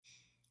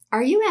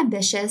Are you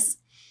ambitious?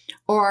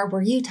 Or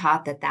were you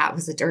taught that that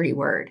was a dirty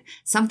word,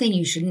 something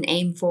you shouldn't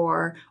aim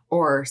for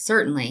or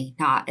certainly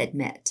not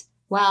admit?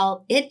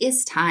 Well, it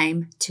is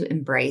time to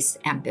embrace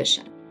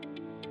ambition.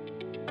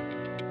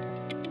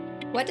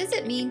 What does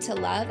it mean to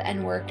love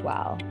and work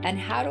well? And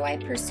how do I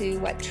pursue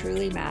what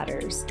truly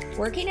matters?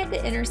 Working at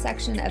the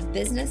intersection of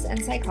business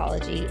and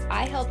psychology,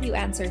 I help you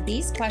answer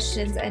these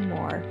questions and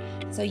more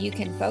so you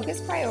can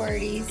focus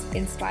priorities,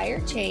 inspire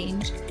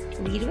change,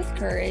 lead with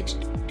courage,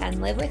 and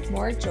live with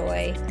more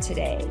joy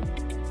today.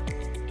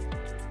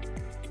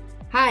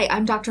 Hi,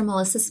 I'm Dr.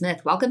 Melissa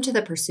Smith. Welcome to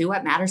the Pursue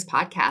What Matters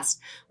podcast,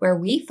 where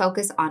we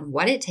focus on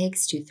what it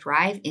takes to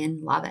thrive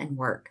in love and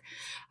work.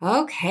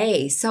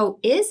 Okay, so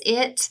is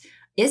it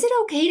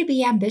okay to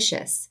be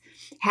ambitious?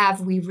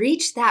 Have we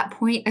reached that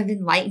point of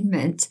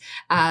enlightenment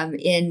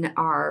in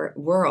our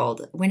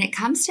world? When it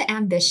comes to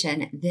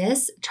ambition,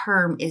 this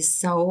term is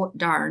so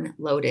darn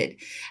loaded,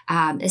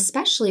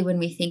 especially when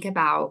we think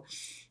about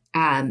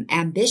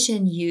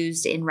ambition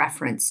used in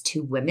reference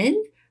to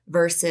women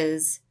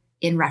versus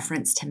in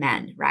reference to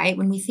men, right?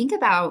 When we think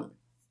about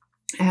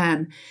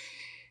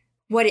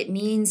what it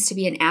means to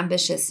be an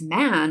ambitious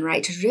man,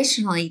 right?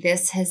 Traditionally,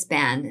 this has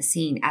been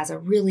seen as a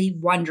really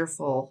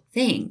wonderful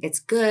thing. It's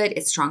good,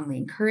 it's strongly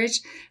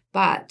encouraged,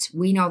 but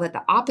we know that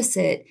the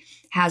opposite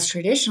has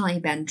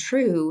traditionally been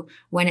true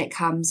when it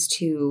comes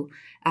to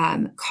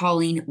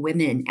calling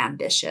women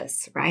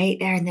ambitious, right?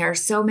 And there are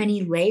so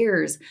many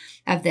layers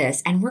of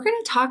this. And we're going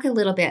to talk a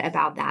little bit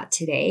about that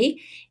today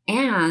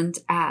and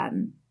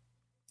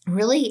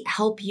really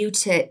help you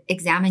to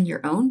examine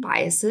your own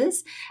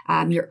biases,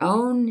 your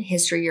own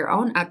history, your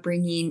own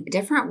upbringing,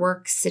 different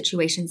work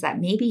situations that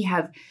maybe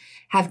have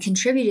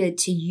contributed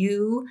to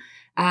you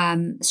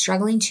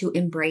struggling to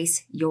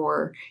embrace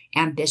your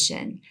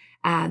ambition.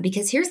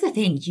 Because here's the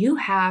thing, you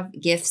have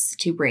gifts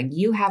to bring,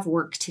 you have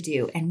work to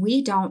do, and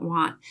we don't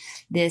want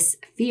this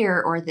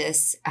fear or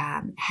this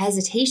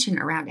hesitation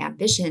around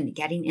ambition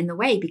getting in the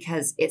way,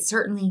 because it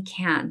certainly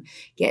can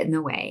get in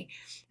the way.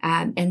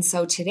 And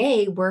so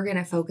today we're going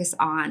to focus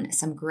on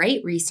some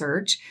great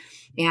research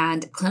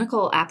and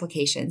clinical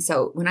applications.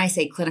 So when I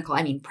say clinical,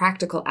 I mean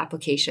practical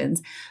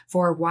applications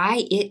for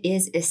why it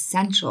is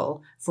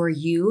essential for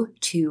you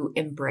to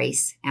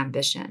embrace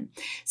ambition.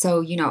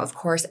 So, of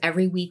course,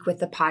 every week with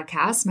the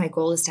podcast, my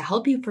goal is to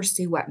help you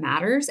pursue what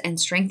matters and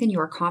strengthen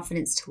your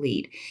confidence to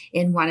lead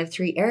in one of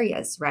three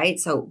areas, right?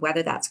 So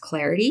whether that's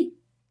clarity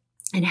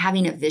and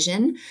having a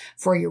vision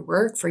for your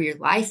work, for your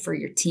life, for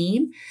your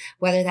team,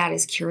 whether that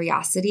is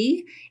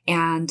curiosity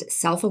and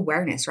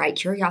self-awareness, right?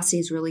 Curiosity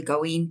is really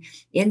going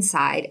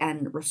inside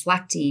and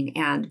reflecting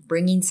and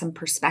bringing some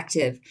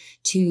perspective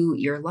to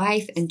your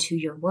life and to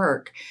your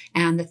work.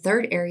 And the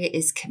third area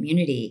is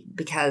community,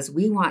 because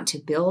we want to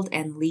build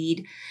and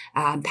lead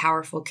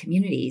powerful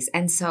communities.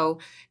 And so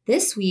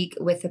this week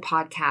with the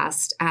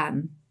podcast,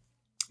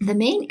 the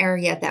main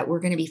area that we're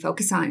going to be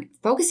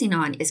focusing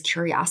on is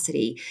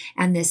curiosity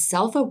and this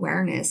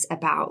self-awareness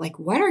about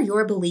what are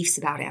your beliefs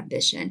about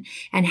ambition,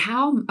 and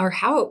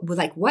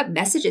what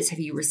messages have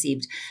you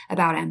received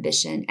about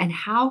ambition, and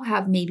how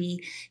have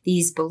maybe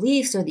these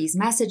beliefs or these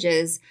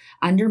messages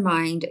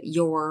undermined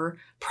your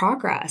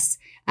progress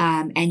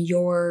and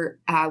your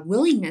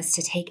willingness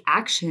to take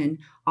action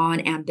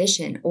on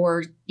ambition,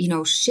 or,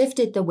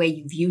 shifted the way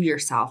you view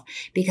yourself.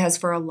 Because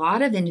for a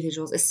lot of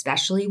individuals,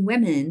 especially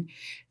women,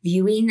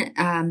 viewing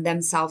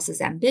themselves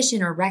as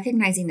ambition or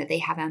recognizing that they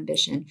have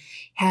ambition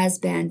has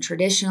been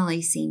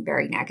traditionally seen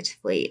very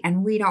negatively.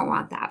 And we don't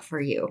want that for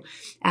you.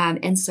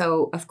 And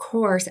so, of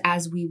course,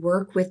 as we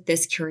work with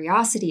this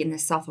curiosity and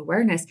this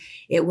self-awareness,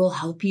 it will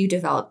help you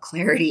develop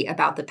clarity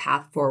about the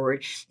path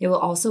forward. It will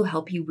also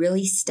help you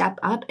really step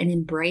up and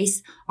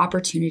embrace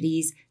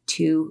opportunities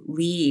to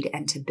lead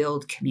and to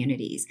build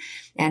communities.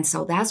 And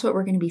so that's what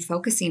we're going to be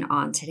focusing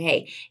on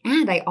today.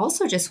 And I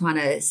also just want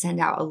to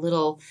send out a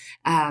little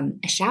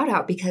shout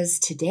out, because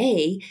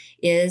today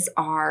is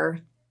our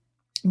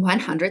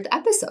 100th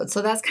episode.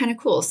 So that's kind of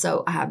cool.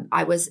 So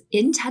I was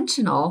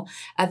intentional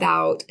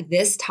about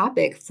this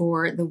topic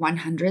for the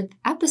 100th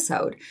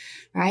episode,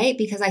 right?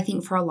 Because I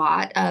think for a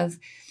lot of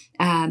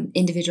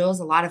individuals,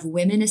 a lot of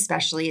women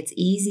especially, it's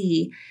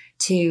easy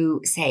to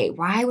say,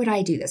 why would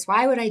I do this?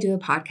 Why would I do a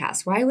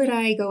podcast? Why would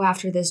I go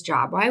after this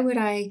job? Why would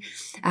I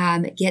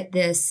get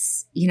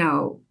this,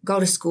 go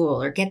to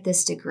school or get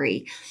this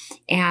degree?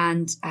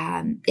 And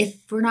if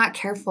we're not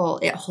careful,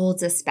 it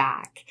holds us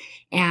back.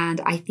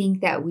 And I think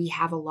that we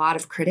have a lot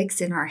of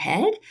critics in our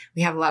head.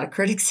 We have a lot of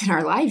critics in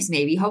our lives,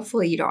 maybe.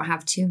 Hopefully you don't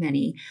have too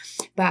many.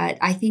 But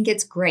I think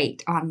it's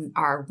great on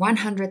our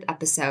 100th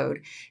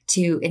episode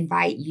to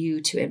invite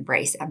you to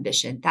embrace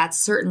ambition. That's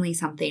certainly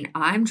something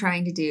I'm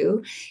trying to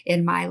do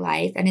in my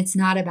life. And it's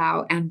not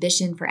about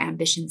ambition for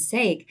ambition's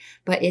sake,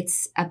 but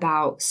it's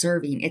about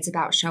serving. It's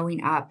about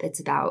showing up. It's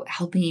about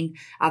helping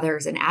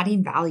others and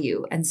adding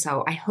value. And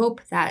so I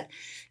hope that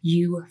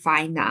you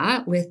find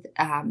that with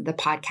the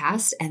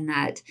podcast, and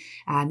that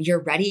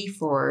you're ready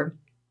for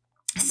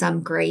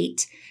some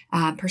great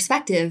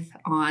perspective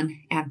on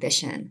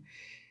ambition.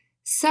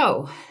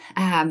 So,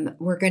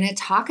 we're going to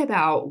talk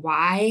about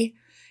why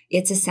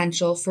it's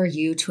essential for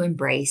you to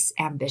embrace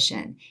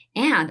ambition.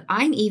 And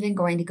I'm even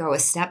going to go a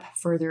step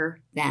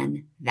further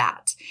than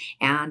that.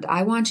 And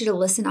I want you to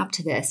listen up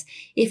to this.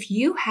 If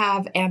you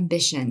have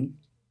ambition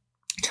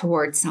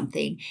towards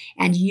something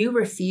and you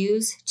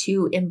refuse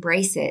to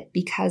embrace it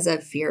because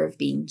of fear of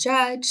being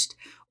judged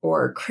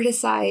or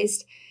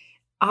criticized,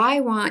 I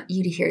want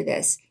you to hear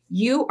this.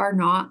 You are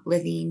not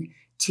living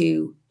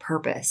to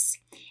purpose.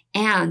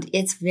 And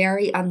it's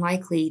very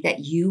unlikely that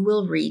you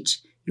will reach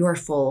your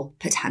full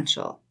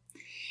potential.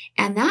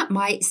 And that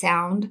might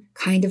sound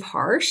kind of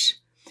harsh,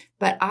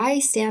 but I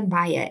stand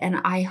by it. And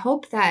I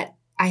hope that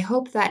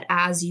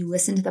as you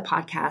listen to the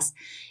podcast,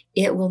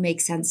 it will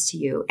make sense to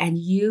you and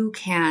you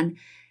can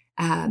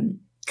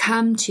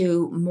come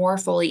to more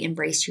fully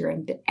embrace your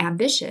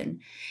ambition.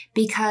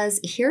 Because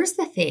here's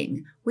the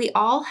thing, we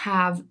all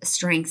have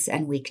strengths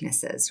and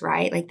weaknesses,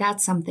 right? Like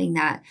that's something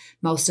that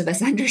most of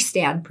us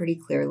understand pretty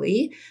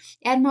clearly.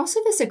 And most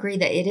of us agree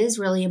that it is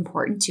really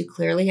important to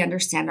clearly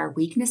understand our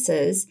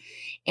weaknesses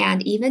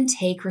and even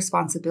take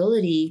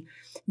responsibility,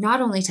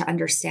 not only to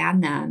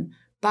understand them,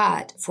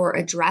 but for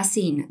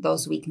addressing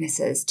those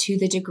weaknesses to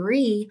the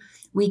degree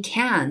we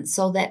can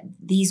so that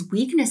these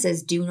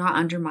weaknesses do not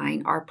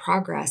undermine our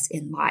progress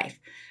in life,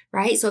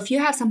 right? So if you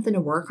have something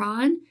to work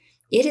on,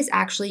 it is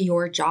actually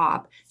your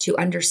job to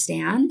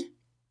understand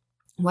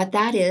what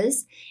that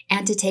is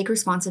and to take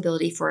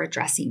responsibility for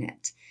addressing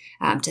it,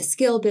 to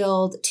skill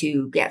build,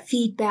 to get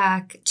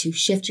feedback, to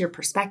shift your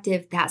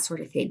perspective, that sort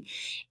of thing.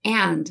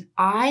 And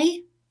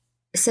I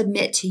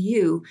submit to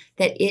you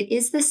that it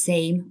is the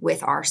same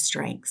with our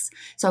strengths.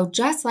 So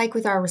just like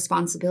with our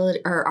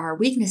responsibility or our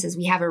weaknesses,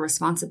 we have a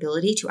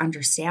responsibility to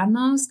understand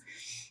those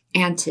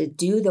and to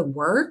do the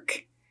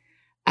work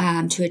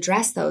to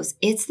address those.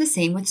 It's the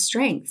same with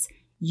strengths.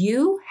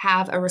 You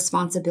have a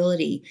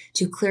responsibility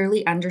to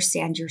clearly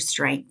understand your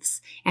strengths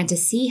and to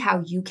see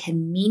how you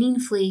can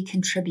meaningfully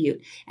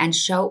contribute and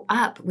show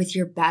up with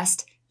your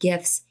best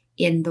gifts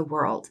in the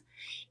world.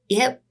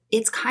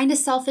 It's kind of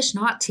selfish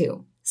not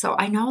to. So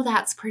I know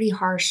that's pretty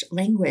harsh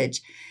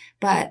language,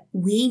 but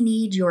we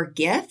need your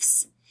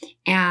gifts,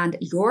 and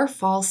your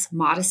false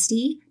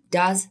modesty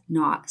does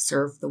not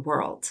serve the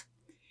world.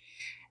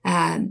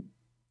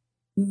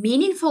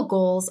 Meaningful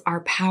goals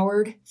are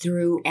powered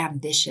through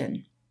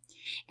ambition,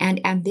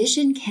 and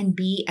ambition can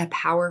be a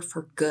power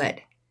for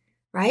good,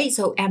 right?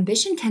 So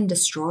ambition can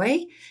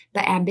destroy,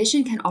 but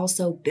ambition can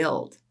also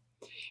build.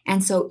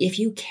 And so if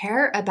you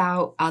care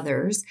about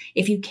others,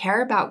 if you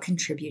care about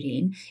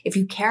contributing, if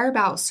you care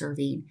about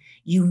serving,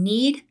 you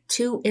need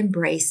to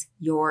embrace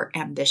your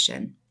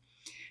ambition,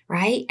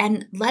 right?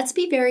 And let's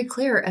be very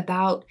clear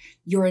about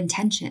your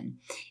intention.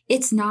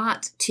 It's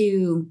not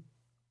to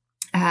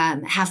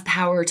have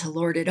power to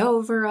lord it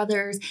over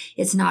others.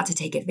 It's not to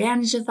take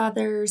advantage of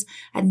others.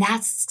 And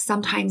that's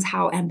sometimes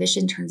how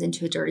ambition turns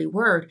into a dirty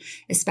word,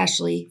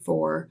 especially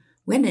for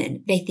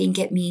women. They think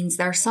it means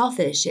they're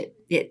selfish.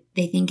 They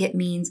think it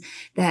means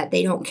that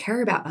they don't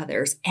care about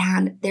others.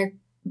 And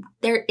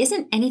there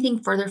isn't anything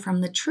further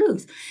from the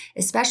truth,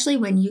 especially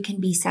when you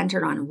can be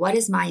centered on what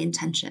is my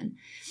intention.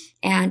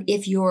 And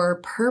if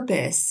your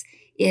purpose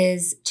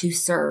is to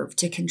serve,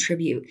 to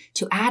contribute,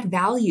 to add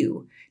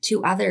value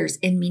to others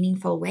in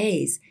meaningful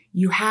ways,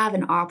 you have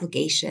an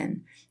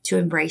obligation to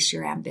embrace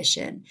your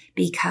ambition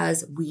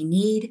because we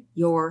need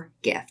your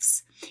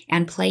gifts.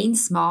 And playing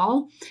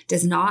small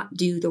does not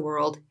do the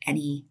world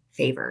any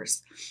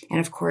favors. And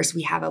of course,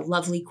 we have a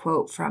lovely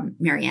quote from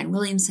Marianne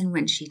Williamson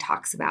when she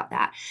talks about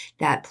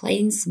that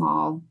playing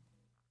small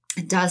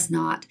does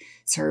not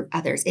serve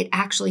others. It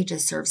actually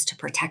just serves to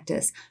protect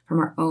us from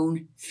our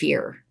own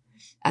fear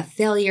of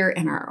failure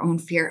and our own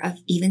fear of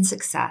even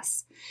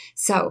success.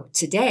 So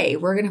today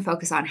we're going to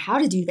focus on how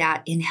to do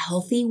that in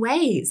healthy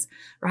ways,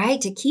 right?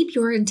 To keep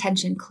your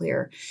intention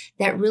clear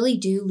that really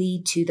do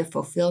lead to the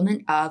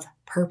fulfillment of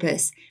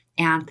purpose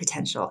and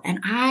potential. And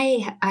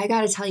I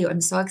got to tell you,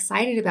 I'm so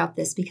excited about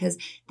this because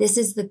this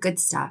is the good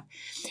stuff.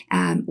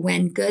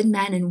 When good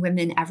men and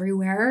women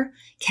everywhere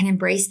can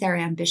embrace their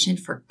ambition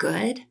for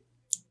good,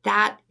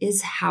 that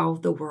is how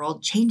the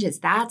world changes.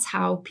 That's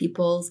how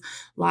people's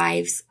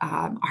lives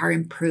are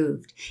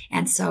improved.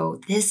 And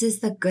so this is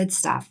the good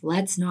stuff.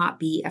 Let's not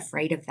be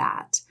afraid of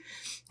that.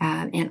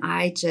 And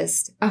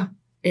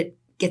it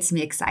gets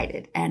me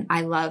excited. And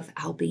I love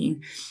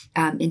helping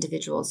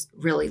individuals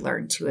really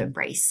learn to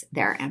embrace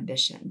their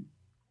ambition.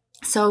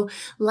 So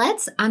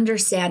let's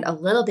understand a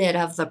little bit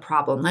of the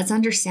problem. Let's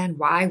understand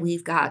why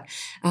we've got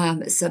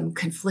some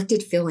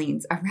conflicted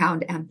feelings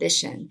around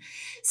ambition.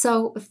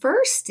 So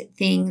first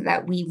thing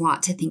that we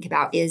want to think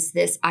about is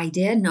this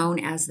idea known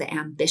as the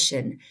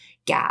ambition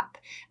gap.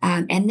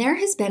 And there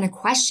has been a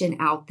question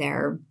out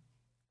there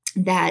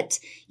that,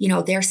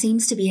 there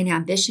seems to be an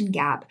ambition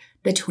gap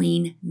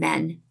between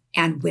men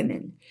and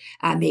women.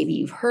 Maybe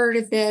you've heard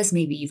of this,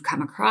 maybe you've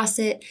come across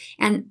it.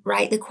 And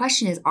the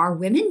question is, are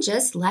women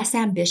just less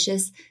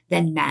ambitious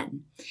than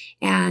men?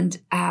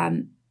 And,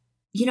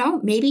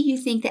 maybe you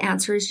think the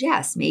answer is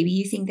yes. Maybe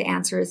you think the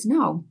answer is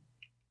no.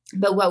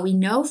 But what we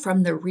know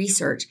from the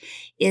research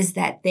is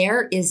that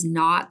there is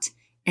not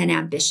an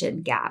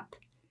ambition gap.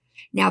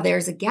 Now,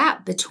 there's a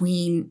gap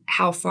between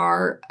how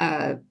far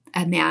a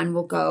man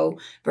will go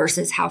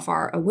versus how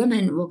far a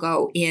woman will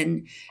go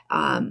in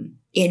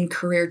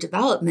career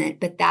development,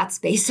 but that's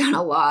based on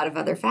a lot of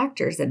other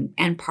factors.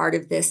 And part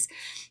of this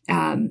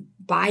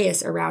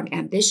bias around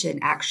ambition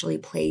actually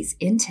plays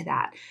into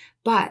that.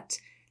 But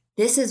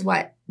this is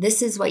what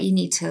you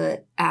need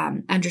to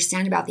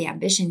understand about the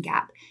ambition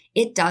gap.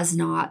 It does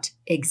not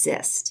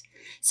exist.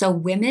 So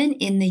women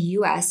in the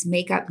U.S.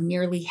 make up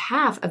nearly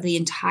half of the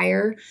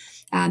entire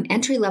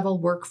entry-level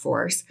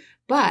workforce,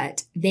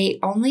 but they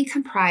only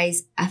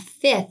comprise a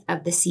fifth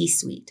of the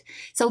C-suite.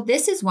 So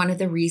this is one of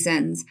the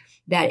reasons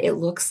that it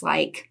looks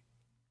like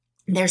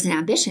there's an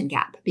ambition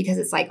gap, because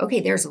it's like,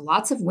 okay, there's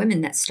lots of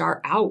women that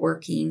start out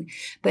working,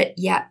 but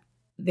yet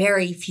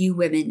very few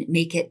women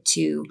make it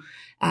to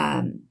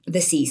the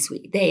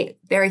C-suite.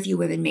 Very few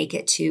women make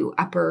it to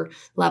upper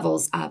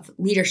levels of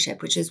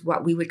leadership, which is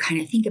what we would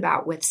kind of think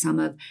about with some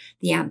of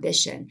the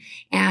ambition.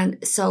 And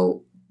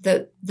so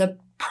the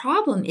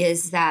problem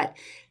is that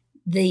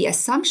the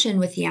assumption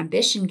with the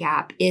ambition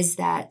gap is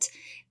that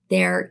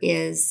there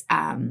is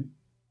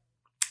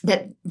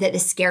that the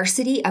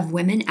scarcity of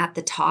women at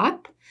the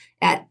top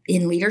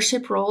in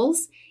leadership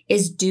roles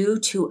is due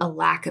to a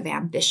lack of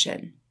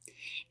ambition.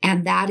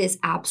 And that is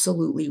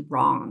absolutely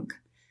wrong.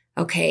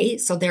 Okay,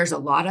 so there's a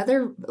lot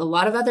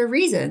of other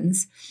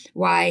reasons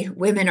why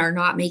women are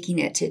not making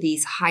it to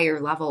these higher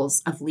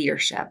levels of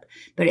leadership,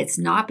 but it's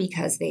not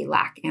because they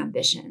lack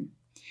ambition.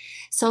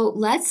 So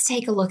let's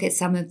take a look at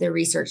some of the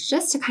research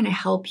just to kind of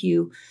help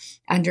you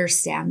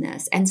understand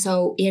this. And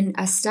so in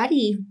a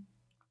study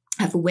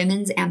of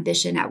women's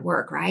ambition at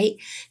work, right,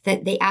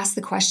 that they asked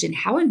the question,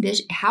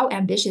 how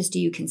ambitious do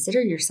you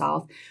consider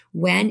yourself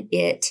when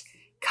it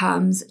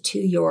comes to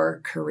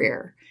your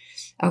career?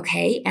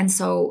 Okay, and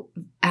so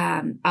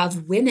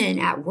of women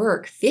at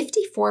work,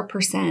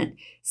 54%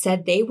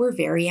 said they were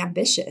very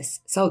ambitious.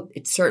 So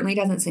it certainly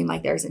doesn't seem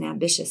like there's an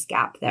ambitious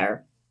gap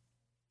there.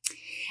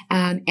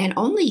 And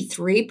only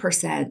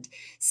 3%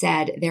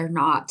 said they're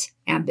not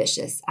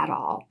ambitious at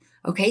all.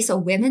 Okay, so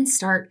women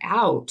start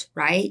out,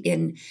 right,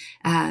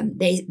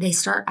 they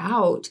start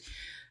out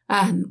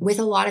with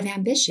a lot of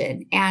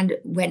ambition. And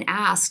when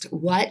asked,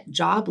 what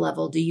job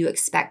level do you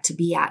expect to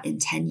be at in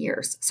 10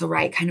 years? So,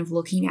 right, kind of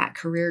looking at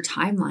career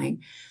timeline,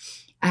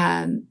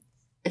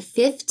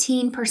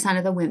 15%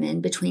 of the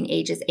women between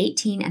ages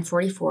 18 and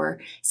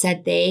 44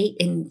 said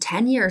in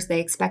 10 years,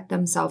 they expect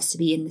themselves to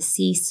be in the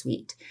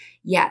C-suite.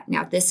 Yet,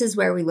 now this is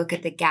where we look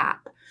at the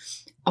gap.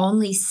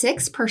 Only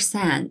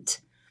 6%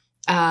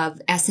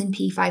 of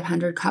S&P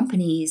 500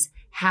 companies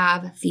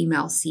have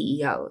female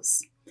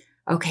CEOs.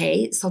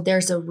 Okay, so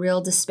there's a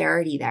real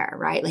disparity there,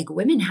 right? Like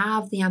women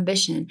have the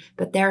ambition,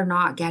 but they're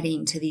not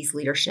getting to these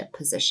leadership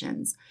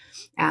positions.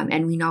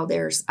 And we know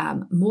there's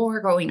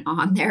more going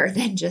on there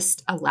than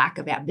just a lack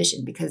of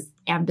ambition, because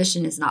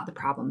ambition is not the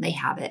problem. They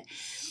have it.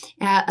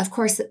 Of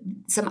course,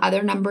 some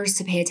other numbers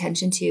to pay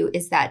attention to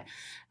is that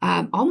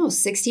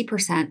almost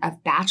 60%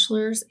 of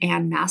bachelor's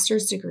and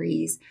master's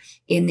degrees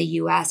in the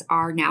U.S.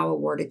 are now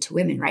awarded to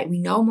women, right? We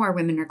know more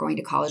women are going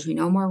to college. We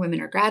know more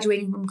women are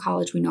graduating from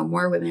college. We know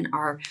more women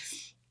are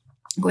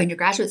going to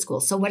graduate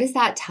school. So what does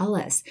that tell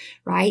us,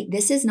 right?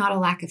 This is not a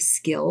lack of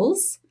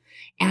skills,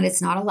 and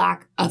it's not a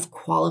lack of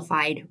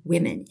qualified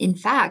women. In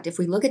fact, if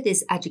we look at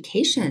this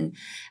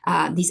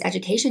these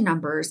education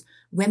numbers,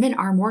 women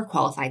are more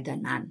qualified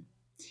than men.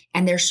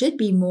 And there should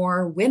be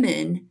more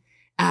women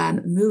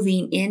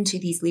moving into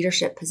these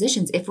leadership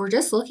positions if we're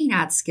just looking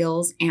at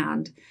skills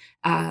and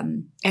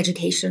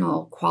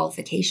educational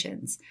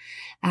qualifications.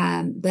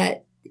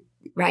 But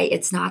right,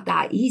 it's not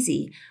that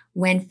easy.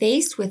 When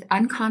faced with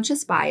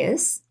unconscious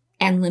bias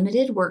and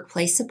limited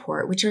workplace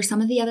support, which are some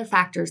of the other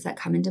factors that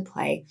come into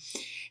play,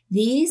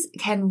 these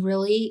can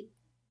really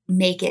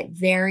make it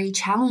very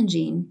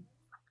challenging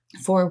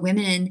for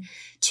women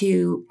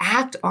to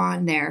act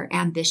on their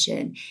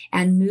ambition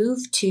and move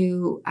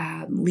to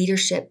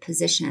leadership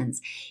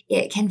positions.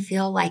 It can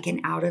feel like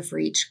an out of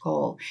reach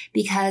goal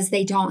because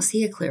they don't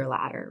see a clear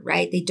ladder,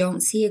 right? They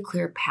don't see a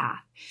clear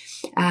path.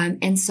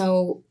 And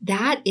so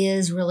that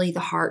is really the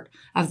heart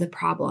of the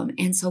problem.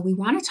 And so we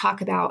want to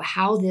talk about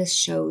how this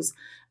shows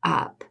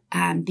up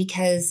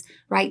because,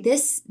 right,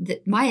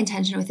 my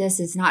intention with this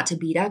is not to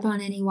beat up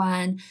on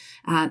anyone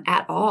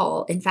at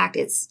all. In fact,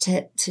 it's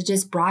to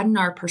just broaden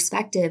our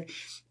perspective.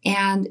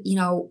 And,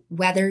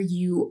 whether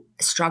you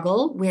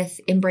struggle with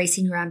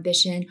embracing your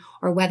ambition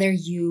or whether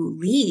you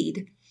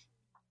lead,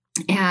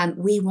 and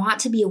we want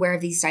to be aware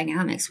of these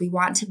dynamics. We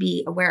want to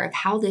be aware of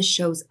how this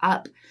shows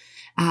up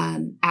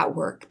at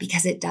work,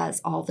 because it does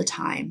all the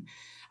time.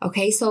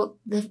 Okay, so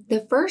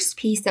the first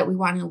piece that we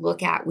want to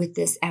look at with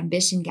this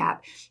ambition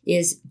gap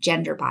is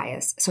gender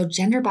bias. So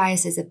gender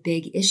bias is a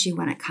big issue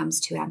when it comes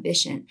to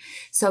ambition.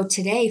 So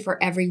today,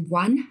 for every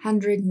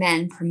 100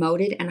 men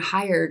promoted and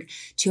hired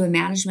to a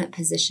management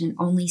position,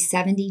 only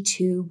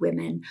 72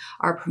 women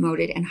are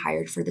promoted and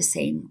hired for the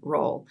same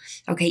role.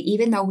 Okay,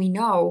 even though we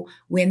know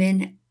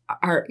women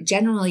are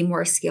generally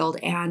more skilled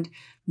and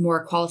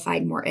more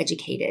qualified, more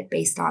educated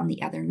based on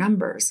the other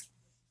numbers.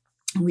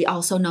 We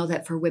also know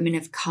that for women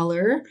of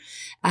color,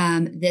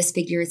 this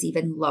figure is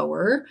even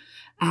lower.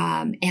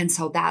 And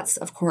so that's,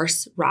 of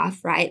course,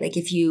 rough, right? Like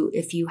if you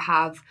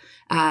have,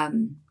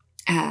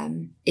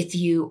 if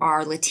you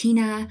are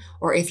Latina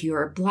or if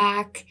you're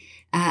Black,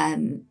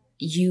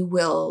 you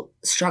will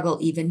struggle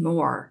even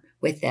more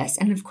with this.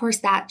 And of course,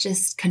 that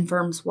just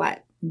confirms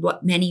what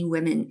many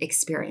women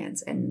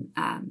experience. And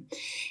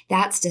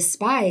that's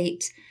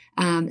despite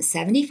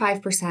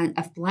 75%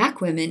 of Black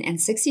women and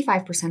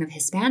 65% of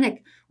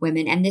Hispanic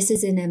women, and this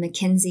is in a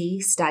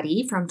McKinsey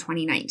study from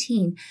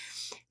 2019,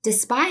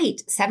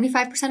 despite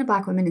 75% of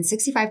Black women and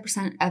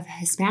 65% of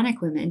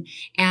Hispanic women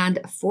and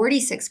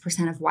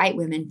 46% of white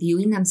women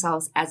viewing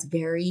themselves as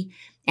very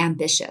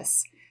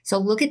ambitious. So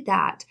look at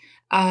that.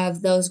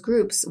 Of those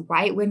groups,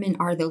 white women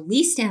are the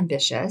least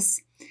ambitious,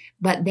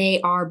 but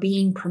they are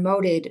being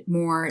promoted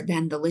more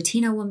than the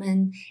Latina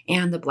women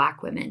and the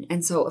Black women.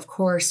 And so, of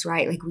course,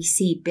 right, like we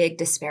see big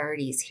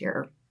disparities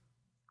here.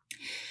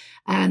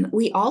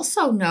 We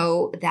also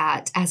know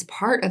that as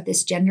part of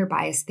this gender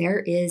bias, there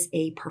is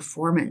a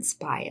performance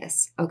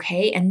bias,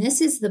 okay? And this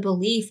is the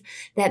belief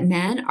that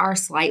men are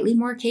slightly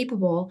more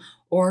capable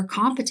or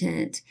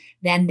competent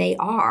than they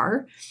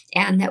are,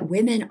 and that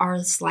women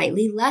are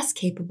slightly less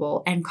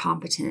capable and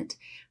competent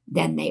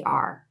than they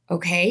are,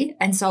 okay?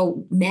 And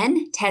so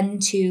men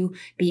tend to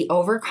be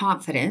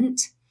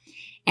overconfident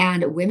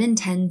and women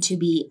tend to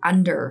be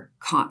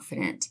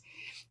underconfident.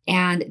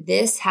 And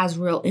this has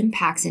real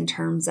impacts in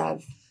terms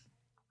of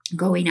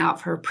going out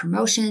for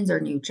promotions or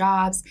new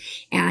jobs.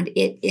 And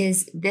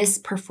this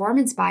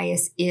performance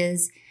bias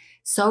is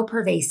so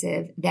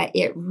pervasive that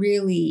it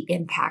really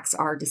impacts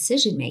our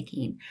decision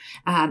making.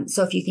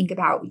 So if you think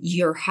about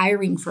you're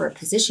hiring for a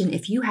position,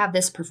 if you have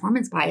this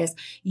performance bias,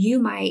 you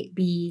might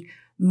be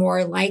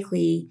more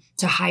likely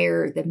to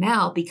hire the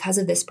male because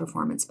of this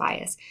performance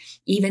bias,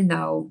 even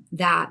though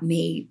that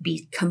may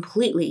be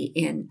completely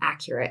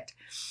inaccurate.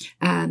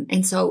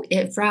 And so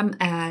from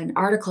an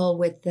article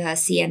with the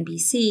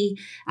CNBC,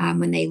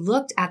 when they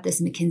looked at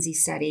this McKinsey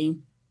study,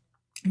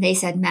 they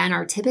said men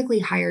are typically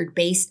hired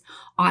based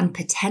on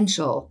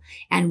potential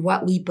and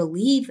what we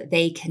believe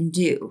they can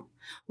do,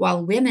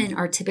 while women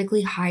are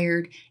typically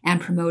hired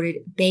and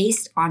promoted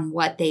based on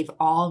what they've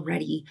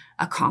already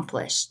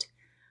accomplished.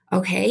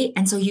 Okay,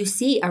 and so you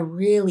see a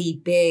really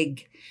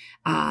big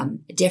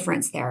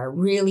difference there,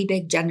 really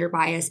big gender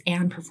bias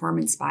and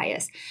performance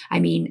bias. I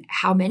mean,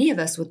 how many of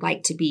us would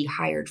like to be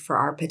hired for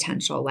our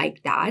potential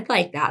like that? I'd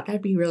like that.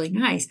 That'd be really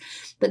nice.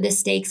 But the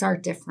stakes are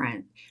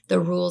different.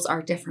 The rules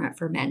are different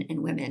for men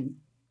and women.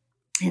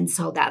 And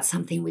so that's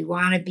something we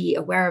want to be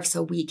aware of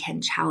so we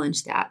can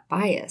challenge that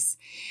bias.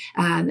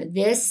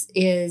 This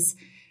is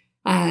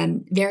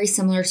very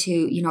similar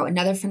to,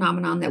 another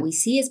phenomenon that we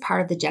see as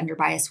part of the gender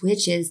bias,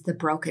 which is the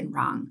broken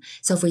rung.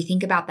 So if we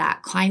think about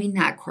that, climbing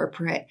that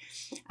corporate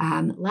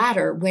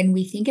ladder, when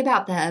we think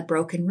about the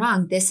broken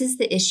rung, this is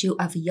the issue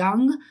of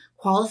young,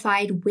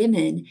 qualified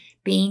women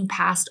being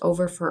passed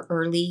over for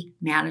early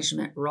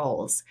management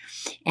roles.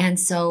 And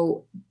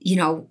so,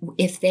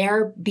 if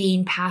they're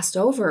being passed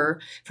over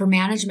for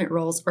management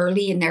roles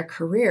early in their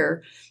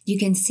career, you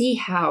can see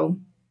how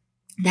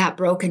that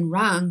broken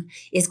rung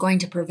is going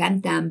to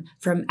prevent them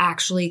from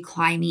actually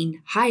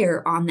climbing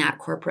higher on that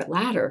corporate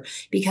ladder.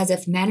 Because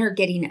if men are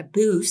getting a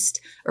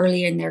boost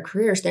early in their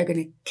careers, they're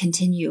going to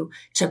continue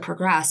to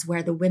progress,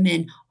 where the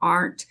women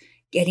aren't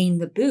getting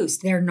the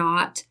boost. They're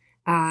not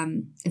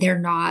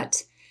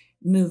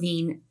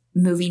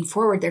moving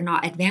forward. They're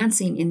not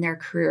advancing in their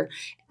career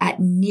at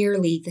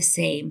nearly the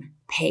same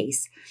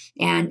pace.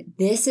 And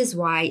this is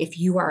why if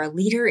you are a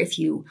leader, if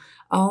you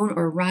own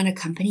or run a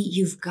company,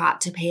 you've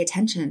got to pay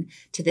attention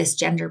to this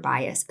gender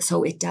bias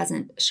so it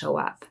doesn't show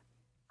up.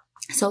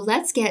 So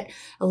let's get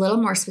a little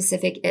more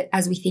specific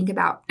as we think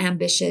about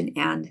ambition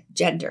and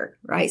gender,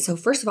 right? So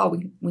first of all,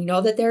 we know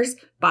that there's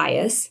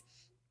bias,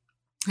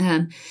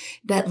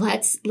 but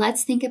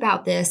let's think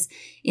about this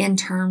in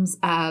terms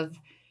of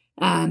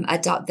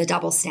the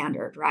double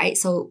standard, right?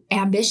 So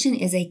ambition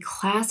is a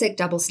classic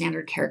double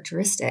standard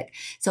characteristic.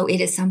 So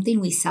it is something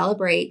we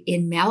celebrate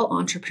in male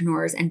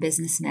entrepreneurs and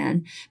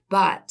businessmen,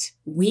 but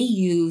we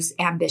use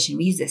ambition,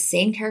 we use the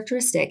same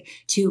characteristic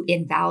to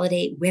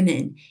invalidate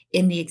women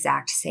in the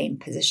exact same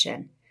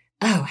position.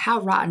 Oh, how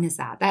rotten is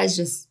that? That is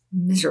just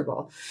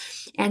miserable.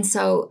 And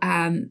so,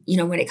 when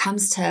it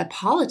comes to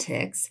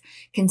politics,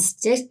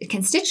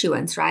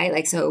 constituents, right?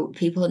 Like, so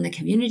people in the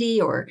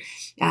community or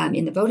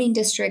in the voting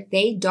district,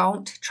 they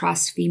don't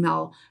trust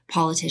female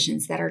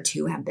politicians that are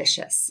too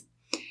ambitious.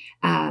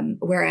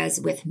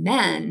 Whereas with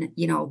men,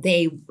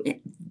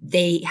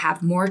 they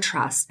have more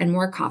trust and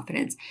more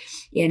confidence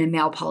in a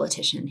male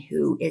politician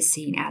who is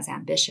seen as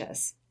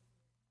ambitious.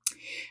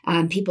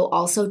 People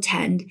also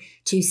tend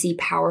to see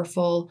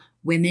powerful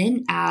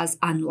women as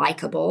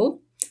unlikable,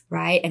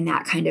 right? And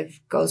that kind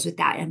of goes with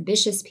that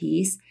ambitious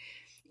piece.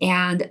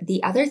 And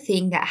the other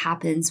thing that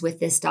happens with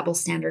this double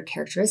standard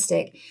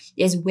characteristic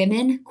is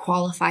women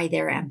qualify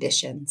their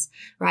ambitions,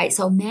 right?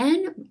 So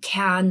men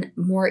can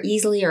more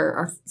easily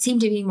or seem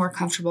to be more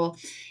comfortable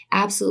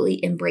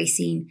absolutely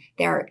embracing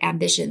their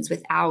ambitions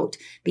without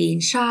being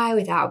shy,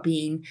 without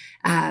being,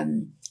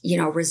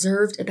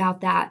 reserved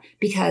about that,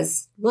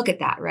 because look at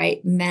that,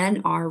 right?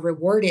 Men are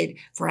rewarded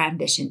for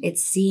ambition.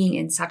 It's seen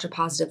in such a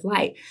positive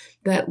light.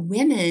 But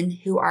women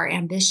who are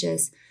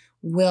ambitious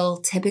will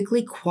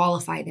typically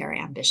qualify their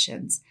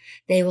ambitions.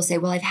 They will say,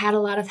 well, I've had a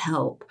lot of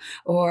help,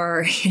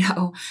 or,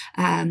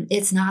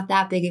 it's not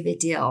that big of a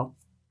deal.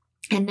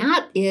 And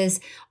that is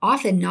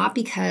often not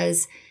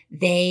because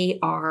they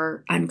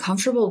are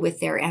uncomfortable with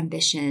their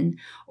ambition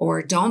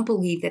or don't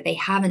believe that they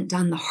haven't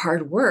done the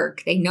hard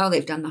work. They know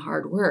they've done the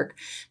hard work,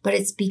 but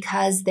it's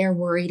because they're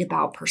worried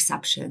about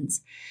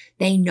perceptions.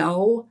 They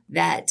know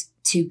that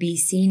to be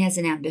seen as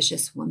an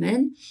ambitious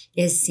woman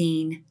is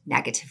seen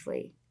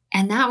negatively.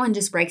 And that one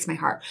just breaks my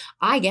heart.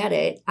 I get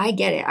it.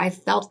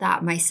 I've felt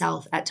that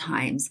myself at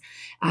times.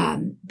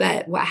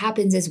 But what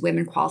happens is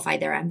women qualify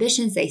their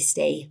ambitions. They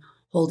stay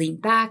holding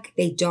back.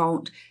 They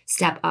don't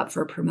step up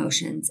for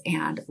promotions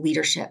and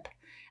leadership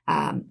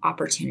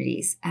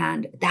opportunities.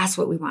 And that's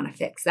what we want to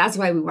fix. That's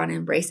why we want to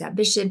embrace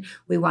ambition.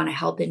 We want to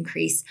help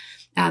increase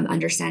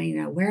understanding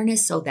and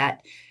awareness so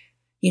that,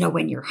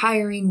 when you're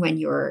hiring, when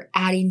you're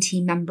adding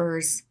team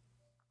members,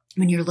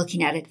 when you're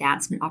looking at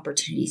advancement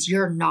opportunities,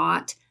 you're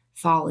not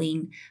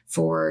falling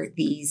for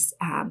these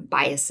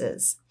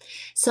biases.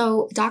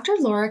 So Dr.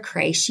 Laura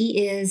Cray,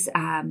 she is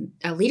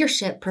a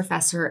leadership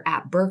professor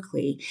at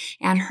Berkeley,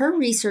 and her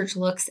research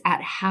looks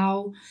at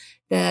how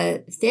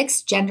the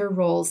fixed gender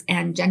roles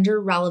and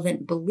gender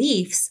relevant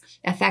beliefs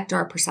affect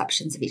our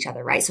perceptions of each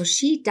other, right? So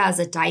she does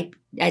a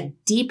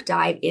deep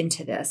dive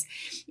into this.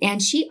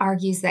 And she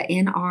argues that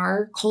in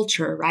our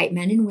culture, right,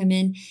 men and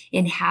women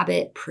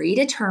inhabit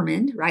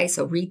predetermined, right?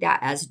 So read that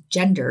as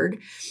gendered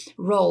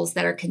roles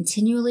that are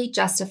continually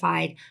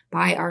justified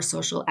by our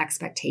social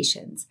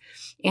expectations.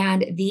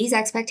 And these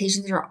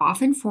expectations are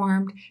often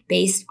formed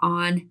based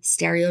on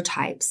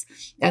stereotypes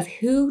of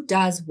who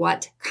does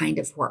what kind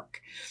of work.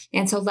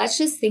 And so let's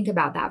just think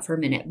about that for a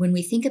minute. When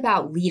we think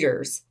about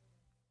leaders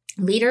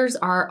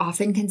are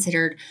often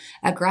considered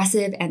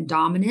aggressive and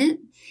dominant.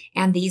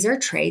 And these are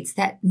traits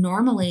that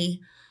normally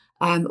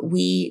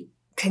we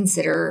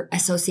consider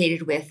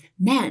associated with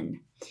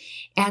men.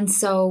 And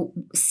so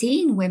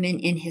seeing women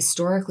in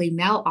historically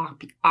male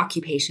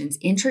occupations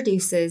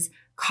introduces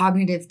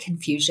cognitive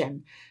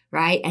confusion,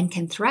 right? And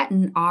can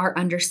threaten our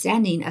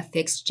understanding of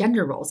fixed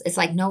gender roles. It's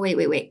like, no,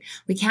 wait.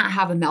 We can't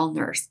have a male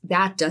nurse.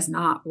 That does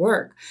not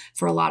work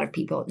for a lot of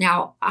people.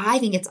 Now, I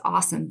think it's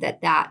awesome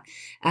that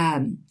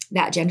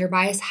gender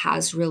bias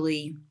has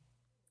really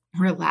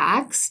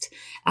relaxed.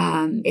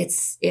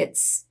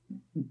 It's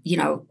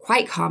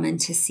quite common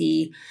to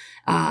see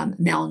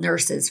male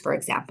nurses, for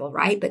example,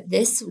 right? But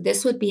this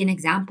would be an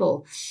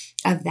example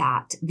of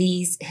that.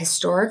 These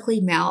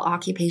historically male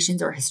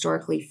occupations or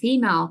historically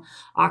female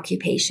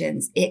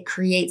occupations, it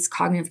creates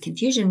cognitive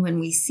confusion when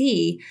we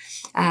see,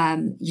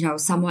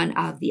 someone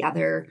of the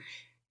other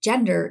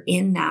gender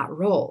in that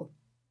role.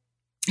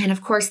 And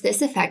of course,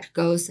 this effect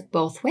goes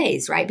both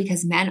ways, right?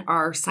 Because men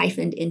are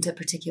siphoned into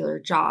particular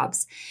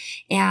jobs.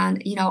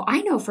 And,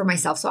 I know for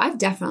myself, so I've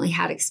definitely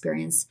had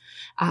experience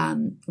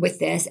with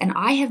this, and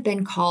I have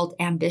been called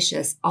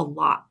ambitious a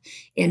lot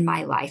in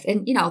my life.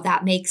 And,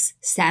 that makes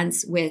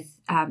sense with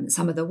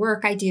some of the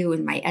work I do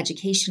and my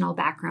educational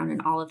background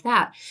and all of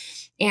that.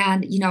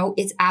 And,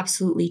 it's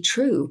absolutely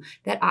true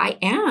that I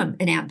am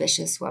an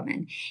ambitious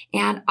woman,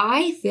 and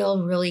I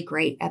feel really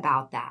great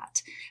about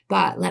that.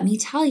 But let me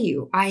tell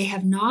you, I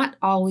have not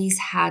always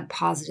had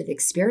positive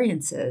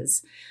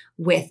experiences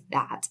with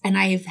that. And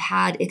I've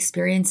had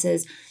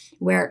experiences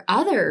where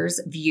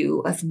others' view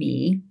of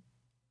me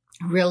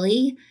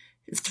really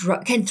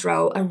can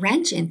throw a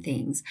wrench in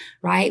things,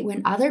 right?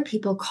 When other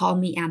people call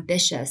me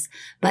ambitious,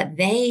 but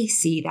they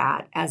see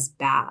that as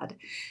bad.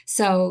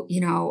 So,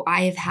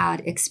 I have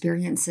had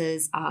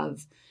experiences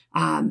of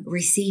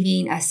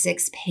receiving a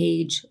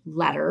 6-page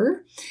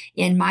letter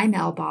in my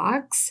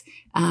mailbox,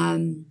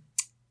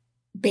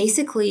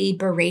 basically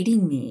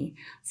berating me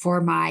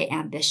for my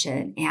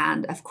ambition,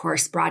 and of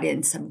course brought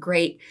in some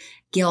great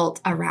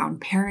guilt around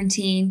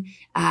parenting.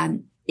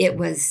 It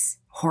was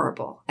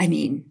horrible. I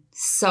mean,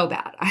 so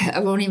bad.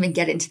 I won't even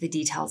get into the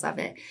details of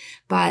it,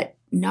 but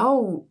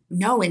no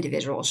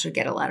individual should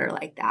get a letter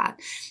like that.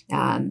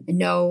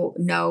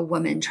 No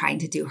woman trying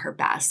to do her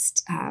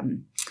best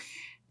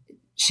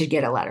should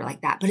get a letter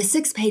like that. But a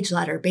 6-page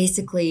letter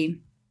basically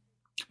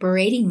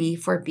berating me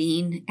for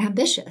being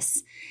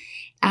ambitious.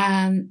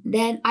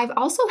 Then I've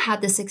also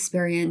had this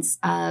experience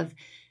of,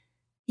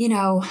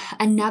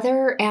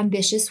 another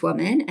ambitious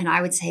woman. And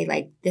I would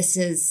say this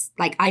is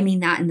I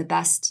mean that in the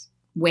best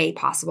way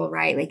possible,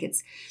 right? Like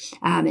it's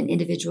an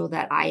individual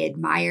that I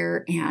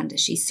admire, and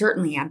she's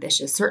certainly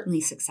ambitious,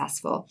 certainly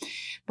successful.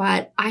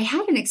 But I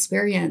had an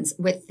experience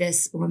with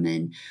this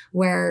woman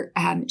where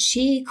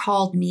she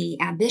called me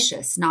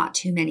ambitious not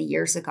too many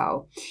years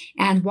ago.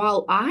 And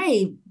while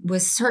I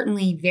was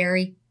certainly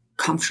very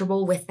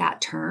comfortable with that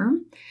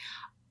term,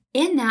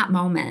 in that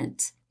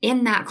moment,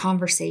 in that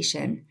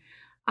conversation,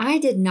 I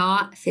did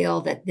not feel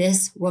that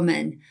this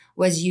woman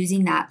was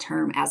using that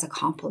term as a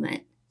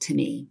compliment to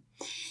me.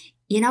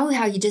 You know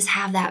how you just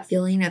have that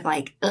feeling of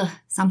like, ugh,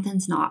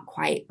 something's not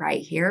quite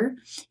right here?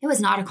 It was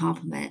not a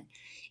compliment.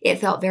 It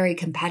felt very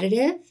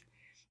competitive.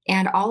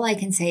 And all I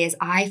can say is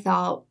I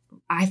felt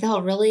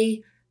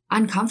really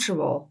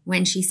uncomfortable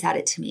when she said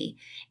it to me.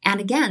 And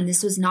again,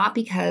 this was not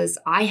because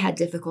I had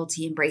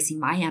difficulty embracing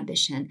my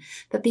ambition,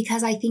 but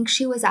because I think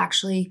she was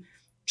actually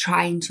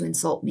trying to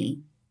insult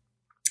me.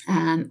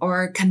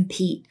 Or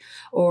compete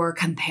or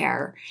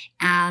compare.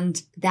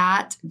 And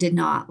that did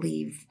not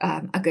leave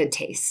a good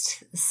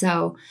taste.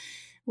 So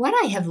what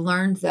I have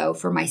learned though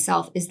for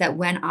myself is that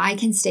when I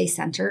can stay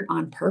centered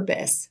on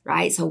purpose,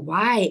 right? So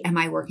why am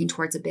I working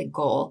towards a big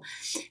goal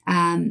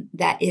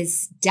that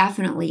is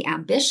definitely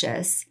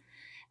ambitious?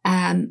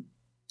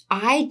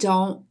 I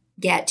don't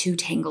get too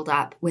tangled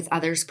up with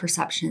others'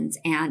 perceptions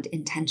and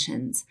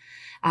intentions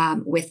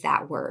with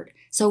that word.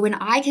 So when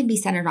I can be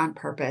centered on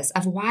purpose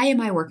of why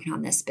am I working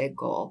on this big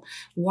goal?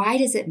 Why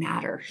does it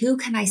matter? Who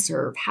can I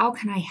serve? How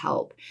can I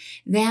help?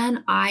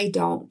 Then I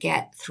don't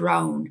get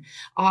thrown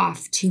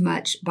off too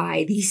much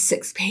by these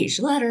 6-page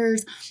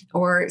letters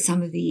or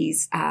some of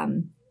these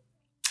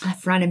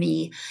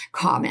frenemy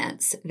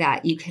comments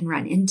that you can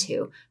run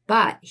into.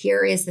 But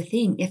here is the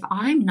thing. If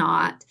I'm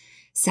not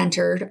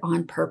centered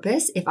on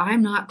purpose, if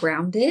I'm not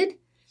grounded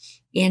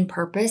in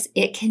purpose,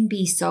 it can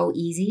be so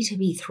easy to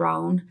be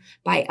thrown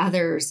by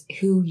others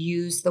who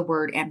use the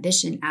word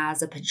ambition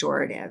as a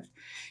pejorative,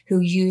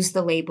 who use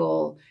the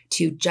label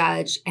to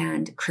judge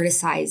and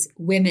criticize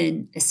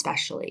women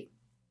especially.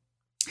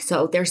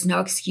 So there's no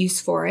excuse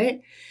for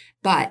it.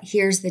 But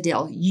here's the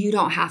deal. You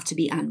don't have to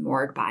be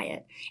unmoored by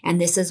it.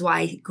 And this is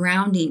why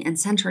grounding and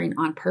centering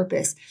on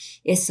purpose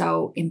is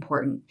so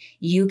important.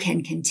 You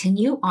can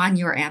continue on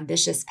your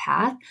ambitious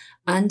path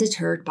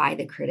undeterred by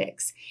the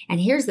critics. And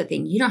here's the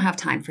thing. You don't have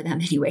time for them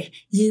anyway.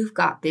 You've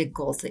got big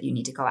goals that you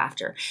need to go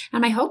after.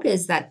 And my hope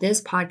is that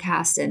this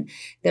podcast and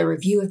the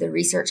review of the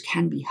research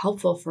can be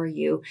helpful for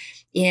you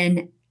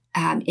in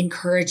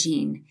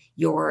encouraging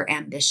your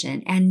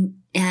ambition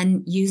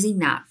and using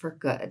that for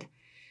good.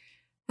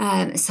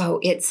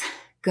 So it's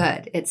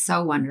good. It's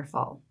so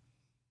wonderful.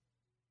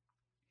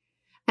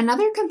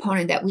 Another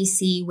component that we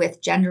see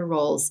with gender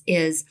roles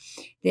is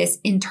this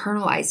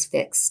internalized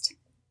fixed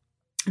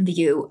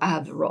view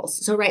of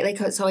roles. So, right,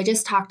 so I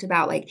just talked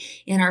about like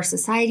in our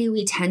society,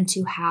 we tend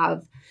to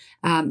have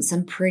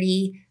some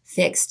pretty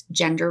fixed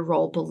gender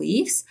role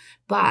beliefs,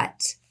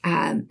 but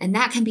and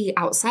that can be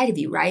outside of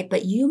you, right?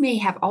 But you may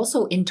have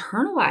also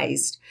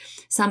internalized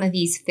some of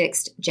these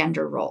fixed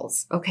gender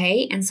roles,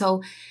 okay? And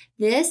so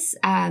this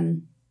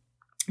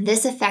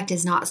effect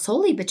is not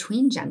solely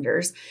between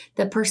genders.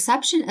 The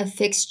perception of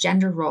fixed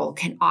gender role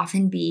can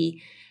often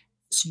be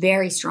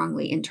very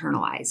strongly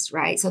internalized,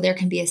 right? So there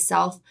can be a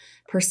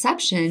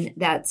self-perception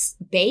that's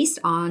based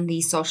on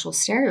these social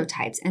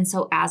stereotypes. And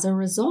so as a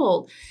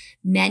result,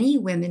 many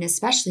women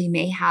especially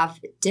may have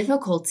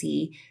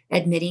difficulty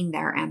admitting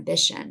their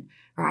ambition,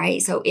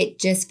 right? So it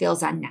just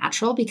feels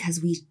unnatural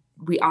because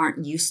we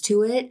aren't used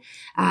to it.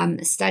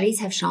 Studies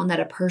have shown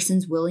that a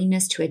person's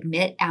willingness to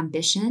admit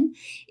ambition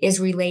is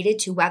related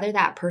to whether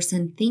that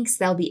person thinks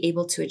they'll be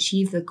able to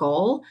achieve the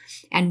goal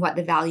and what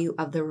the value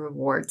of the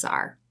rewards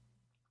are.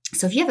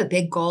 So if you have a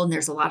big goal and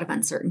there's a lot of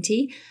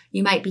uncertainty,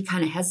 you might be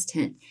kind of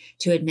hesitant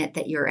to admit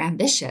that you're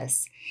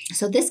ambitious.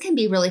 So this can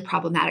be really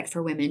problematic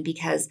for women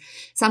because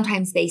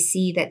sometimes they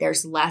see that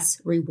there's less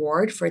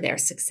reward for their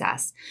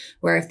success,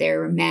 where if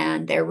they're a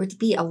man, there would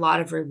be a lot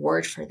of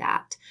reward for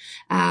that.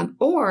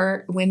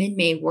 Or women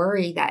may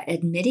worry that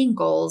admitting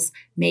goals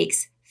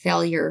makes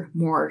failure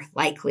more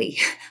likely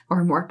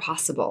or more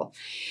possible.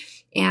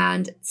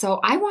 And so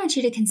I want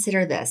you to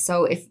consider this.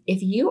 So if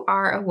you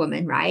are a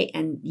woman, right,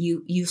 and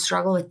you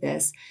struggle with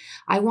this,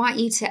 I want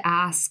you to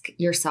ask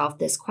yourself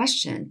this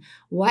question.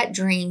 What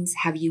dreams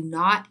have you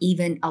not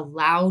even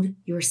allowed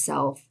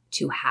yourself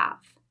to have?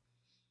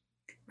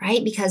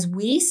 Right? Because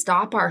we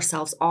stop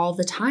ourselves all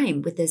the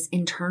time with this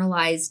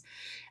internalized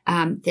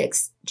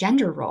fixed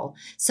gender role.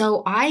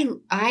 So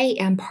I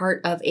am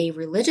part of a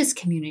religious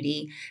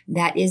community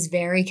that is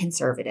very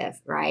conservative,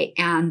 right?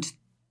 And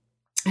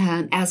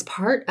as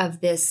part of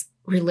this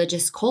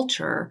religious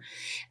culture,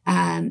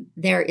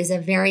 there is a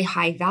very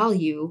high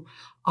value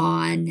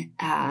on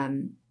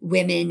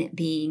women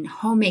being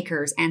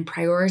homemakers and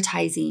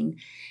prioritizing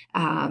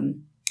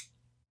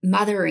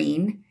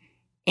mothering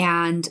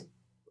and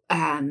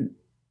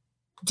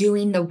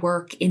doing the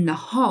work in the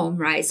home,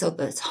 right? So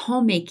this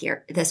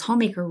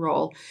homemaker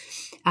role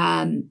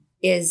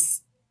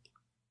is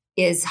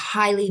is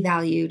highly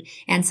valued.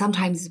 And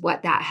sometimes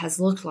what that has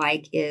looked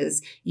like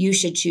is you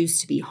should choose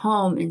to be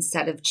home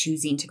instead of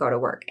choosing to go to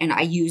work. And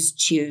I use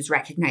choose,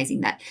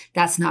 recognizing that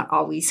that's not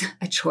always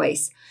a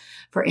choice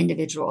for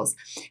individuals.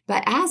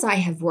 But as I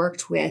have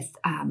worked with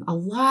a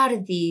lot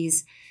of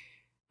these,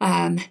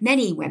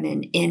 many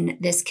women in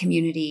this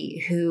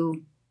community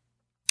who,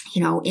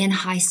 in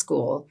high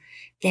school,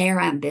 they're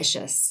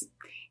ambitious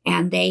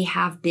and they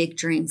have big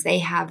dreams, they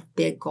have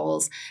big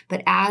goals.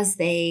 But as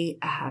they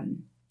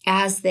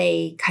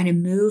kind of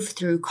move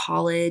through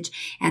college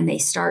and they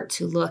start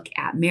to look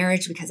at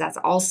marriage, because that's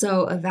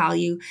also a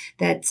value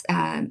that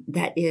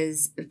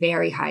is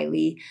very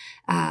highly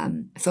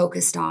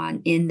focused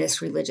on in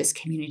this religious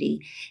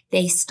community,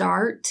 they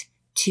start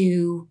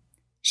to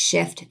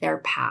shift their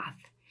path.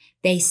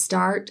 They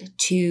start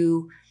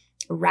to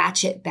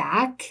ratchet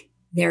back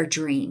their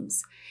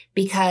dreams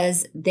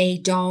because they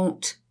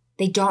don't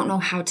know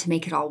how to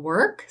make it all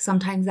work.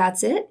 Sometimes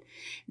that's it.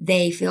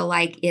 They feel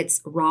like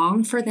it's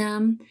wrong for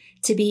them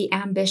to be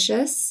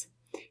ambitious.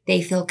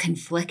 They feel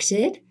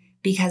conflicted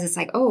because it's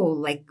like,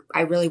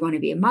 I really want to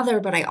be a mother,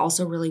 but I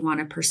also really want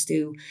to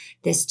pursue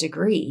this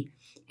degree.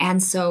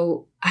 And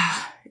so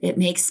it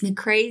makes me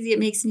crazy. It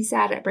makes me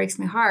sad. It breaks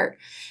my heart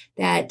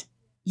that,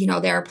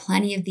 there are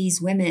plenty of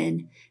these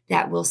women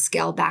that will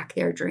scale back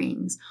their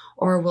dreams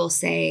or will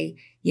say,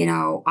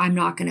 I'm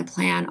not going to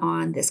plan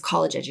on this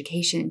college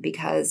education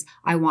because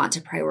I want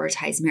to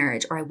prioritize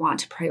marriage or I want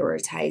to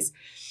prioritize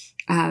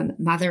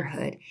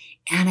motherhood.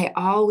 And I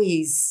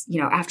always,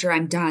 after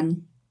I'm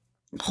done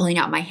pulling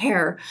out my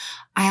hair,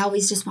 I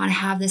always just want to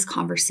have this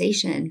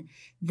conversation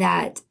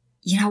that,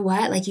 you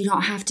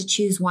don't have to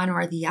choose one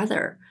or the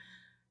other,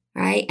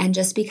 right? And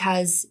just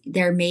because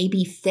there may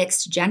be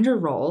fixed gender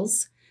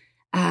roles,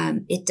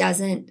 it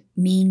doesn't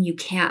mean you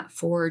can't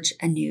forge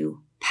a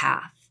new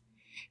path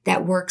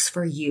that works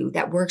for you,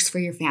 that works for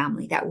your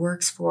family, that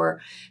works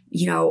for,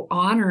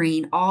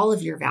 honoring all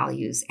of your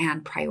values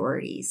and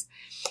priorities.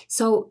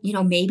 So,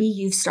 maybe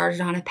you've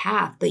started on a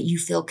path, but you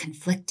feel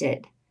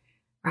conflicted,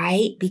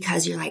 right?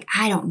 Because you're like,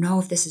 I don't know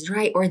if this is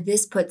right, or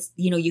this puts,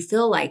 you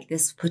feel like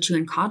this puts you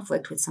in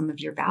conflict with some of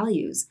your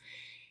values.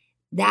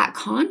 That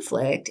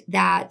conflict,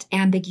 that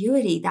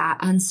ambiguity, that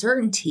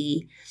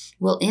uncertainty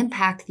will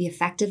impact the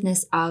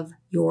effectiveness of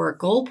your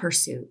goal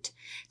pursuit,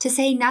 to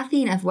say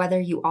nothing of whether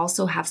you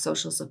also have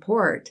social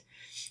support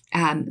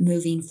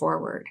moving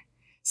forward.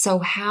 So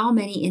how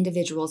many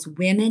individuals,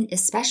 women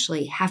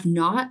especially, have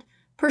not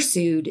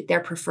pursued their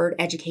preferred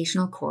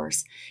educational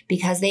course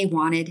because they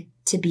wanted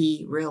to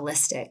be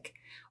realistic,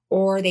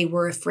 or they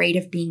were afraid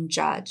of being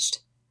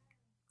judged,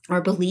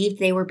 or believed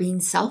they were being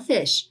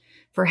selfish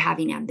for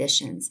having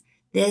ambitions?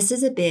 This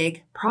is a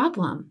big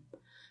problem,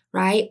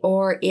 right?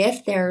 Or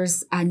if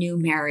there's a new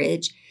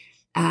marriage,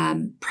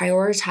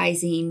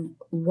 prioritizing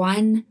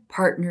one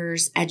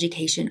partner's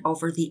education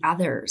over the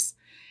others.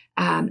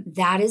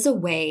 That is a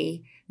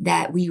way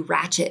that we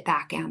ratchet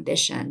back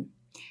ambition.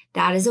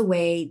 That is a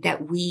way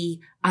that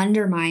we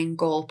undermine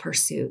goal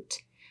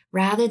pursuit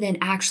rather than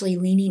actually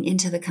leaning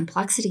into the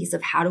complexities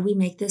of how do we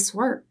make this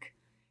work?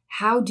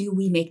 How do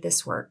we make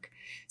this work?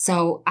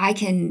 So I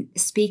can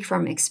speak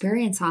from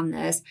experience on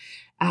this.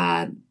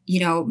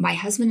 My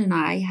husband and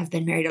I have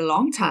been married a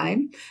long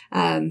time,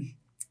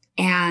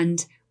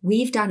 and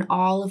we've done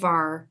all of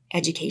our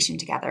education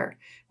together.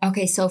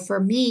 Okay, so for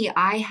me,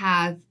 I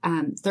have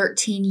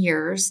 13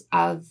 years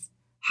of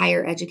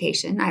higher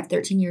education. I have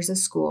 13 years of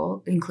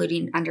school,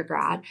 including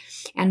undergrad,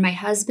 and my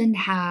husband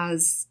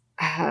has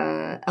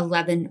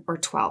 11 or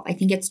 12. I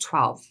think it's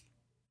 12.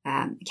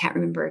 I can't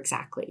remember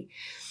exactly.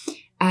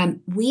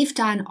 We've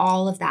done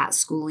all of that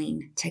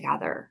schooling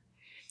together.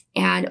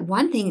 And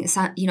one thing,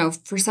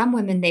 for some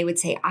women, they would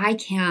say, I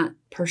can't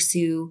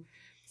pursue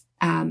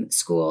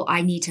school.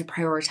 I need to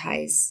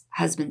prioritize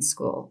husband's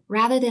school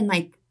rather than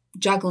like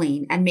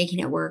juggling and making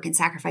it work and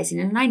sacrificing.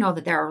 And I know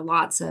that there are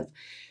lots of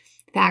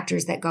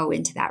factors that go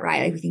into that,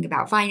 right? Like we think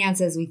about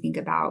finances, we think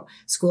about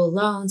school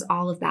loans,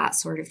 all of that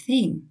sort of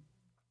thing.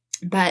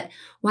 But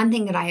one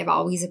thing that I have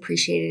always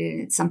appreciated,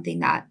 and it's something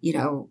that,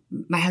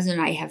 my husband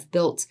and I have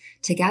built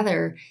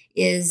together,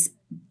 is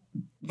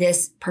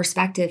this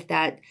perspective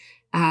that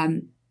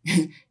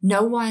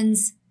no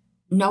one's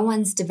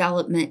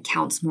development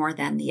counts more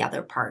than the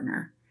other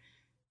partner,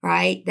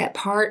 right? That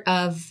part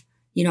of,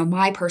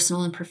 my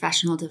personal and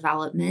professional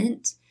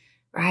development,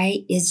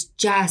 right, is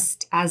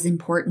just as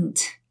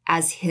important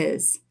as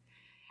his.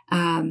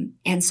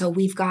 And so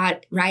we've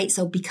got, right?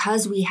 So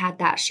because we had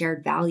that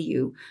shared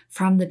value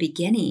from the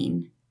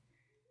beginning,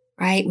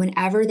 right?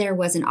 Whenever there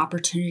was an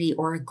opportunity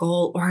or a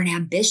goal or an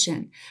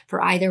ambition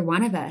for either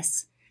one of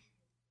us,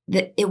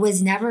 that it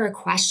was never a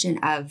question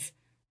of,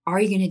 are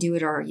you going to do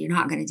it or are you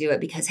not going to do it?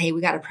 Because, hey,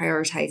 we got to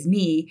prioritize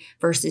me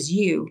versus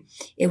you.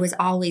 It was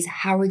always,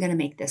 how are we going to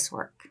make this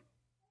work?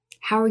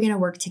 How are we going to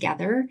work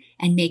together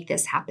and make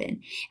this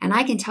happen? And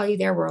I can tell you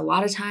there were a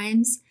lot of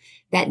times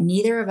that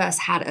neither of us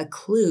had a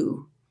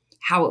clue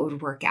how it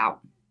would work out.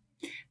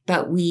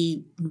 But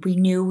we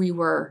knew we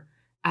were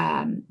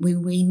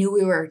we knew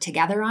we were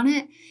together on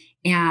it,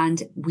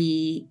 and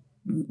we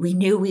We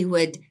knew we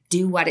would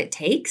do what it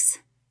takes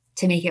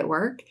to make it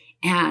work,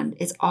 and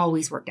it's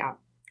always worked out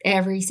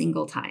every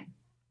single time.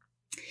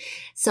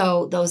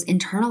 So those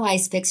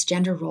internalized fixed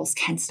gender roles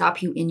can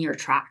stop you in your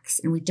tracks,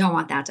 and we don't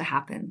want that to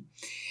happen.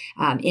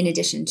 In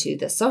addition to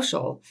the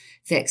social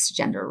fixed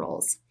gender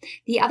roles.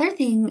 The other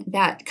thing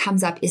that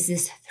comes up is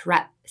this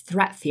threat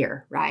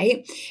fear,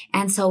 right?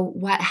 And so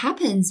what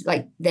happens,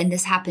 then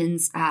this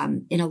happens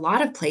in a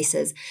lot of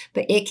places,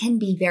 but it can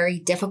be very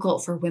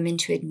difficult for women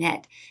to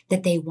admit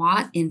that they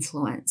want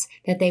influence,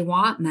 that they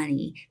want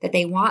money, that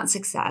they want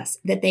success,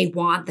 that they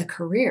want the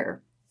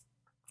career,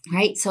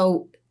 right?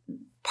 So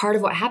part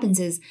of what happens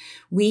is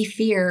we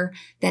fear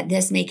that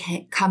this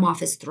may come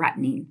off as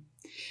threatening.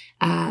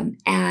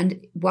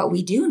 And what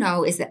we do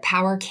know is that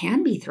power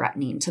can be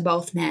threatening to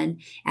both men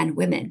and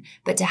women,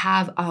 but to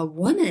have a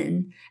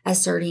woman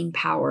asserting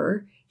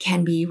power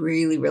can be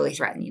really, really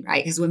threatening,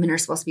 right? Because women are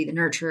supposed to be the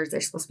nurturers,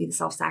 they're supposed to be the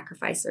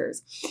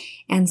self-sacrificers.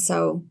 And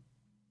so,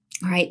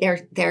 right,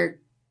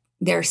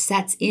 there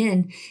sets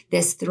in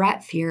this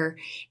threat fear,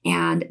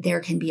 and there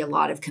can be a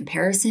lot of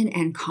comparison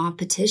and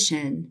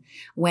competition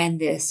when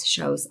this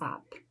shows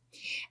up.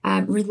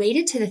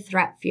 Related to the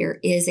threat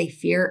fear is a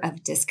fear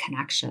of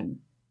disconnection.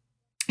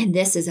 And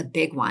this is a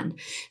big one.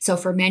 So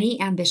for many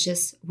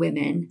ambitious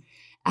women,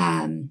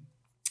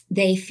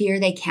 they fear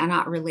they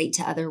cannot relate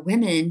to other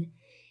women.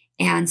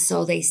 And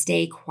so they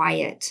stay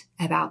quiet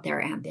about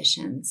their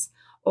ambitions,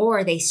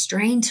 or they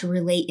strain to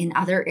relate in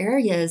other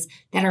areas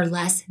that are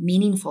less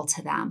meaningful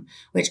to them,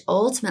 which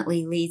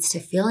ultimately leads to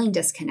feeling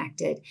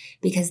disconnected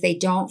because they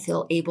don't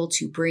feel able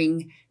to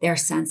bring their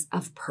sense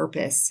of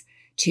purpose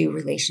to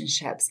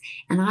relationships.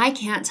 And I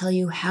can't tell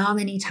you how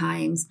many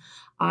times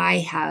I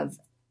have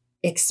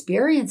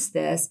experienced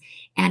this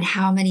and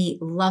how many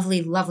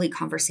lovely, lovely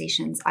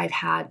conversations I've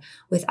had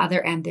with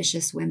other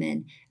ambitious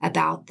women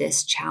about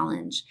this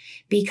challenge.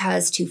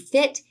 Because to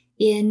fit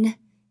into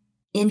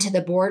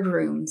the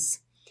boardrooms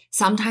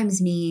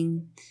sometimes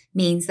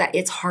means that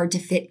it's hard to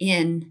fit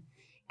in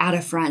at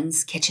a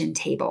friend's kitchen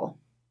table.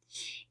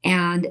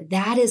 And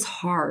that is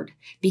hard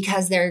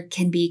because there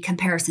can be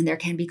comparison, there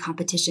can be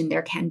competition,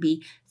 there can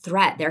be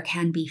threat, there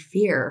can be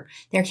fear,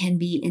 there can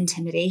be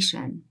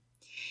intimidation.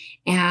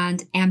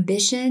 And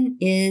ambition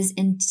is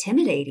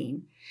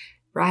intimidating,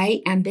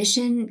 right?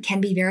 Ambition can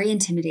be very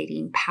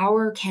intimidating.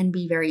 Power can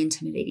be very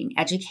intimidating.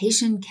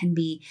 Education can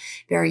be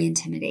very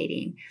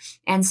intimidating.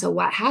 And so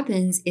what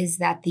happens is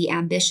that the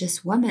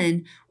ambitious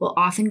woman will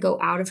often go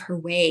out of her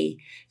way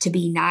to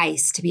be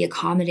nice, to be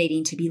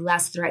accommodating, to be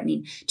less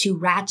threatening, to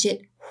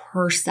ratchet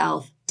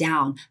herself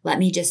down. Let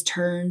me just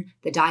turn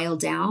the dial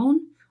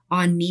down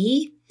on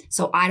me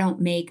so I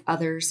don't make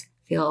others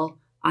feel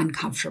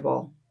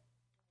uncomfortable.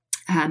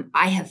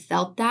 I have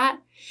felt that.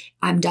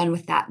 I'm done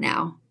with that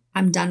now.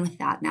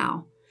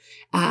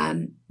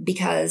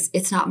 Because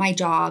it's not my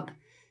job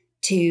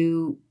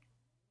to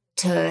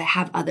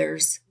have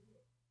others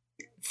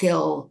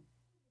feel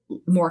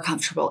more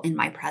comfortable in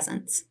my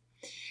presence.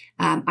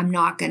 I'm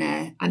not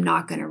gonna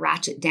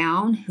ratchet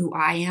down who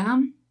I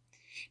am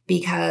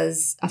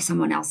because of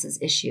someone else's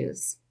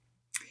issues.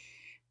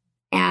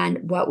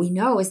 And what we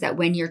know is that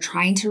when you're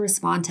trying to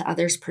respond to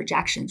others'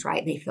 projections,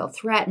 right, they feel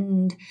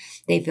threatened,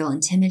 they feel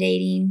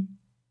intimidated,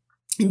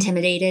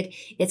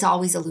 it's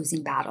always a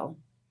losing battle.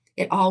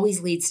 It always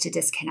leads to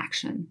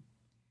disconnection.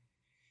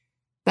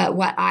 But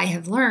what I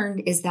have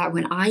learned is that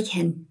when I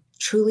can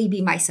truly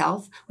be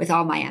myself with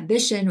all my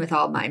ambition, with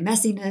all my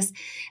messiness,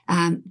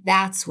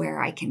 that's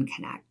where I can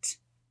connect.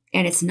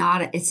 And it's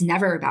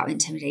never about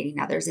intimidating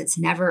others. It's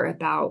never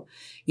about,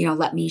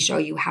 let me show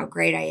you how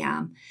great I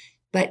am.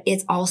 But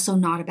it's also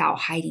not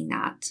about hiding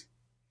that.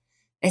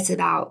 It's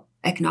about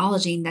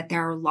acknowledging that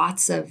there are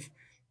lots of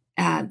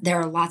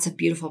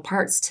beautiful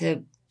parts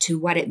to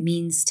what it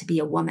means to be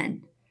a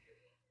woman,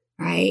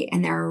 right?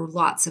 And there are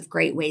lots of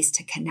great ways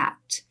to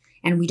connect.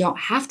 And we don't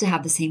have to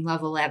have the same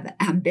level of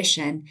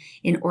ambition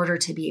in order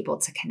to be able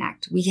to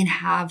connect. We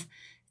have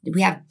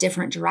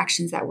different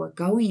directions that we're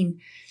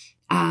going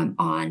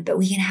on, but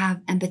we can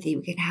have empathy,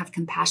 we can have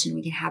compassion,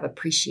 we can have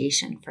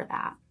appreciation for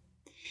that.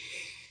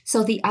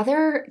 So the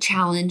other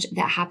challenge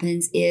that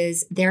happens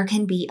is there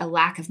can be a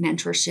lack of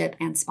mentorship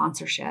and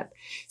sponsorship.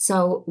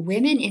 So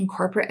women in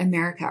corporate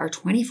America are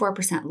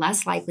 24%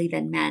 less likely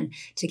than men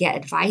to get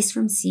advice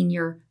from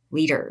senior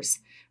leaders,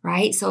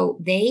 right? So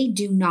they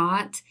do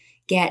not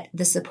get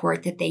the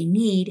support that they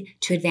need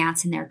to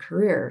advance in their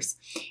careers.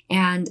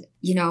 And,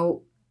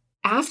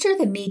 after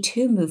the Me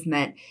Too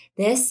movement,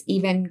 this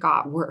even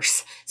got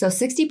worse. So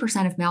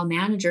 60% of male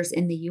managers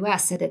in the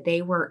US said that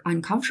they were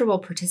uncomfortable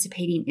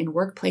participating in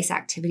workplace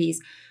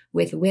activities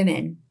with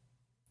women,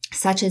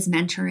 such as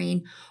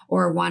mentoring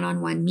or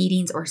one-on-one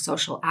meetings or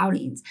social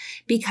outings,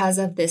 because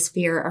of this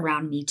fear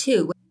around Me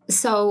Too.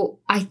 So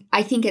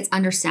I think it's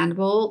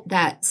understandable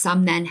that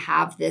some men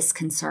have this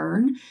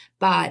concern,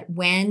 but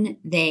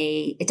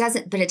it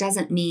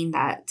doesn't mean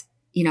that,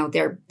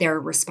 their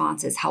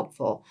response is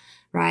helpful.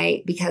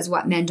 right? Because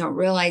what men don't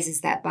realize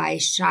is that by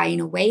shying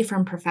away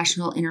from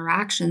professional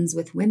interactions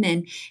with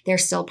women, they're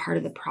still part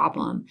of the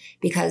problem,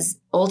 because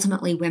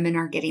ultimately women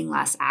are getting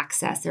less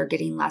access. They're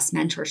getting less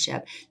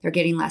mentorship. They're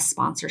getting less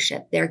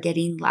sponsorship. They're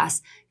getting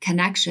less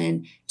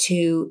connection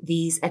to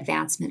these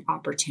advancement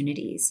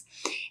opportunities.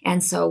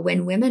 And so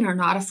when women are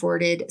not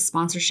afforded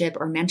sponsorship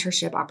or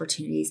mentorship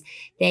opportunities,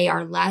 they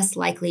are less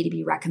likely to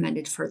be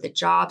recommended for the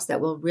jobs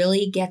that will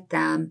really get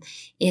them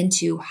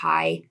into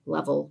high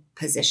level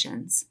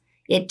positions.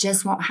 It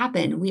just won't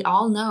happen. We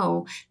all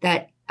know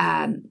that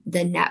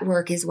the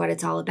network is what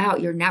it's all about.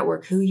 Your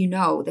network, who you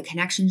know, the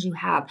connections you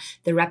have,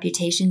 the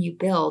reputation you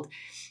build,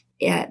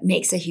 it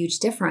makes a huge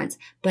difference.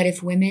 But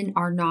if women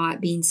are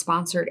not being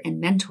sponsored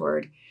and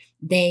mentored,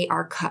 they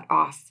are cut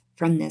off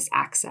from this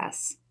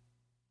access.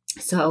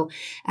 So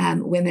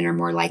women are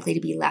more likely to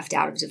be left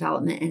out of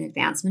development and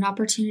advancement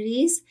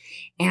opportunities.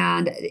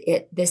 And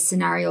this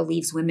scenario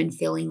leaves women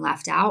feeling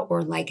left out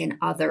or like an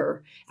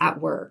other at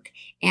work.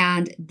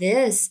 And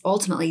this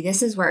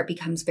is where it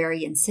becomes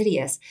very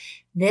insidious.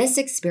 This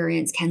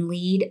experience can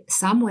lead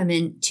some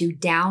women to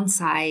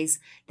downsize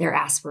their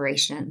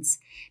aspirations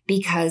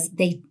because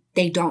they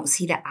don't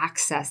see the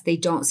access. They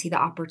don't see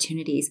the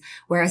opportunities,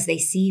 whereas they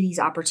see these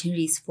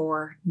opportunities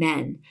for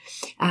men.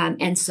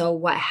 And so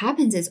what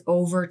happens is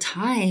over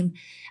time,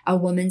 a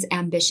woman's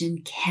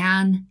ambition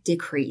can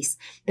decrease,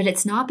 but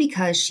it's not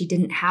because she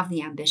didn't have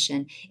the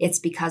ambition. It's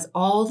because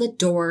all the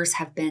doors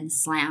have been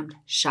slammed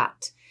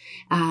shut.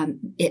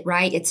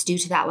 It's due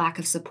to that lack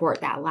of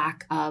support, that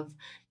lack of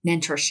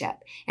mentorship.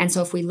 And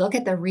so if we look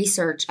at the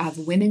research of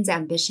women's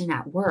ambition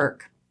at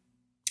work,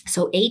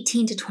 so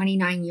 18 to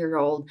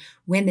 29-year-old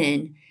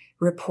women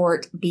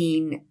report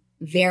being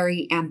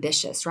very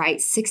ambitious, right?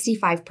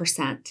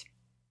 65%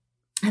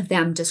 of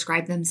them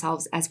describe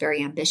themselves as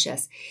very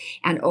ambitious.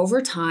 And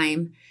over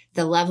time,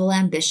 the level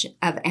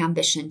of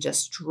ambition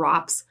just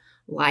drops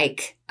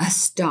like a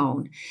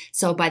stone.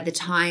 So by the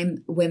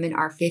time women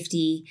are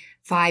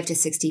 55 to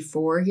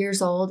 64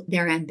 years old,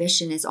 their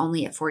ambition is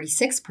only at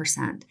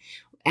 46%.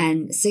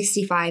 And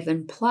 65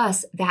 and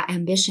plus, that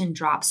ambition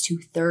drops to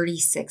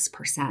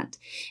 36%. And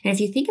if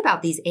you think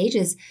about these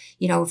ages,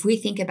 if we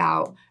think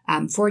about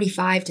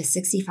 45 to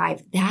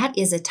 65, that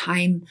is a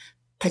time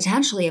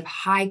potentially of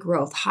high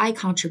growth, high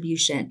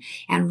contribution,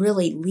 and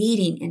really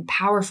leading in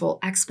powerful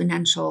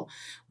exponential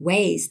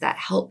ways that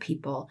help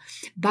people.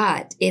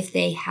 But if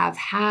they have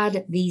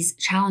had these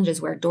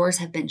challenges where doors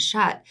have been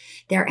shut,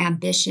 their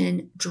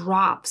ambition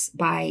drops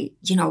by,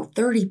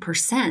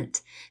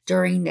 30%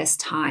 during this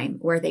time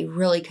where they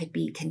really could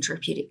be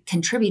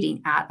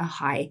contributing at a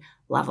high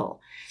level.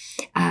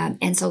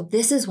 And so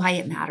this is why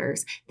it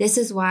matters. This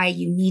is why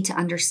you need to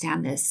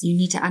understand this. You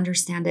need to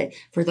understand it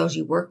for those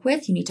you work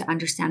with. You need to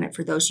understand it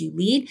for those you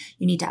lead.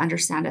 You need to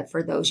understand it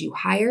for those you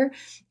hire.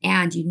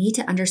 And you need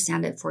to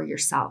understand it for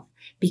yourself,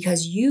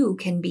 because you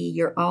can be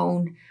your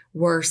own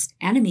worst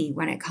enemy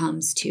when it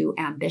comes to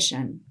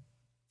ambition.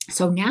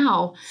 So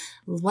now,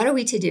 what are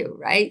we to do,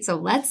 right? So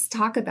let's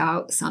talk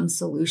about some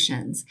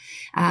solutions.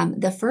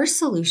 The first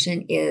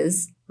solution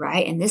is,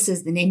 right, and this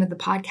is the name of the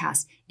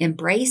podcast,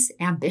 embrace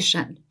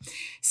ambition.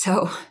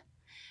 So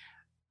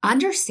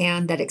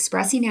understand that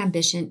expressing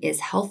ambition is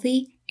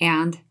healthy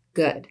and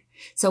good.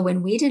 So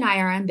when we deny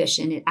our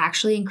ambition, it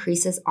actually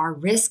increases our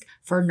risk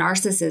for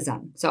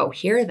narcissism. So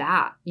hear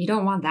that. You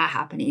don't want that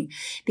happening,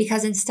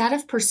 because instead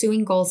of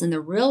pursuing goals in the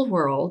real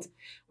world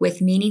with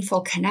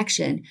meaningful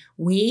connection,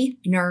 we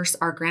nurse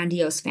our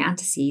grandiose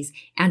fantasies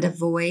and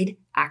avoid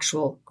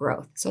actual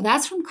growth. So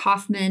that's from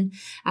Kaufman,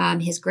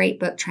 his great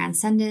book,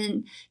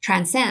 Transcend,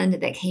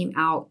 that came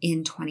out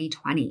in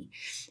 2020.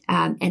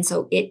 And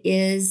so it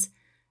is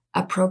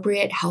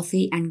appropriate,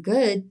 healthy, and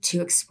good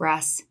to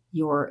express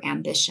your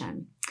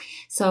ambition.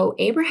 So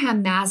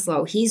Abraham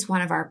Maslow, he's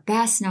one of our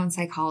best known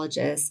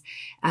psychologists.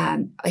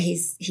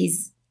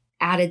 He's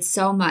added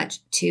so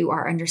much to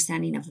our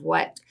understanding of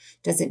what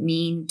does it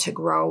mean to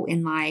grow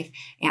in life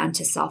and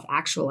to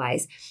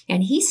self-actualize.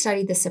 And he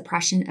studied the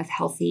suppression of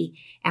healthy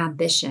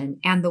ambition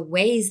and the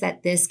ways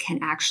that this can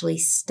actually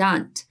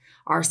stunt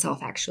our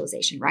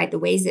self-actualization, right? The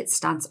ways it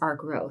stunts our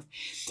growth.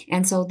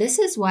 And so this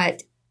is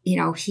what,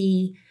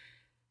 he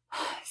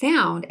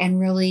found and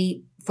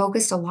really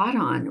focused a lot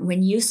on.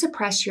 When you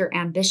suppress your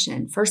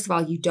ambition, first of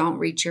all, you don't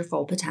reach your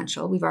full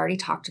potential. We've already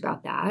talked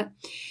about that.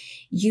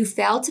 You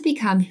fail to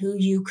become who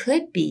you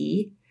could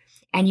be,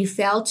 and you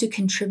fail to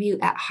contribute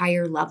at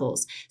higher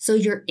levels. So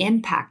your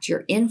impact,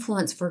 your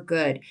influence for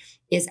good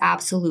is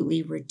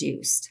absolutely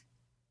reduced.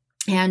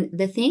 And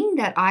the thing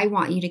that I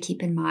want you to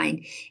keep in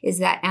mind is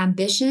that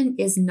ambition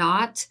is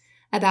not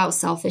about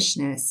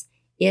selfishness.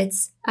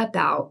 It's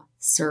about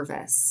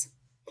service.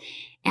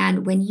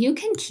 And when you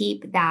can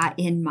keep that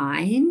in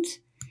mind,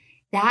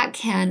 that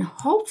can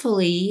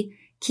hopefully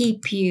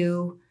keep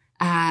you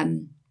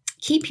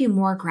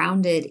more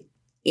grounded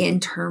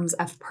in terms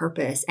of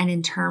purpose and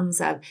in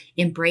terms of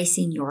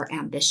embracing your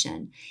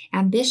ambition.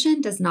 Ambition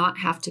does not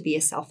have to be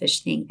a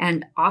selfish thing,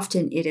 and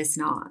often it is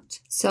not.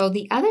 So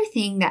the other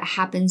thing that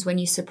happens when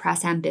you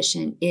suppress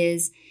ambition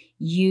is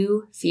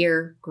you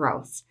fear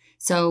growth.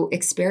 So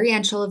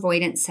experiential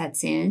avoidance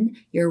sets in,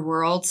 your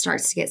world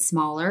starts to get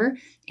smaller,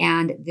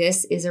 and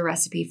this is a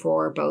recipe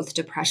for both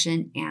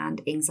depression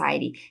and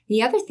anxiety.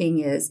 The other thing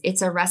is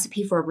it's a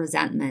recipe for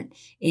resentment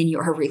in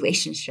your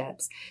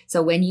relationships.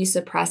 So when you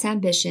suppress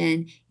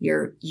ambition,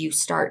 you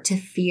start to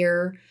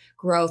fear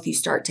growth, you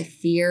start to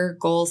fear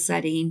goal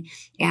setting,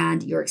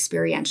 and your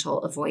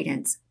experiential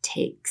avoidance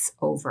takes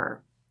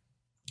over.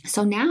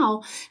 So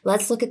now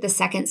let's look at the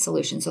second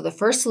solution. So the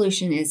first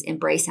solution is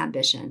embrace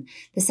ambition.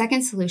 The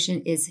second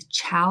solution is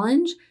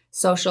challenge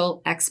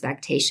social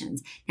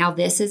expectations. Now,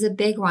 this is a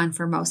big one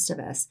for most of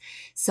us.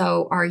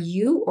 So are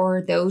you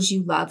or those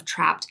you love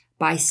trapped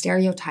by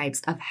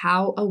stereotypes of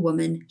how a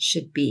woman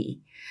should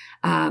be?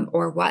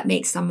 Or what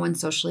makes someone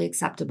socially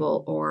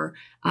acceptable or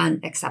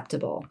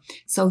unacceptable?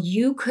 So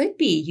you could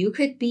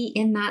be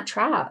in that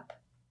trap.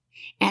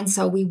 And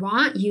so we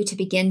want you to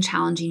begin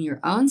challenging your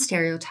own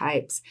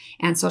stereotypes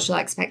and social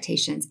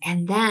expectations,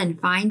 and then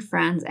find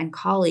friends and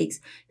colleagues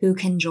who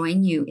can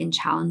join you in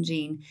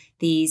challenging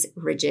these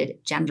rigid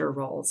gender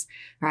roles,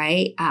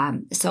 right?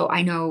 So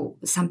I know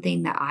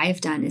something that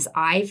I've done is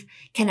I've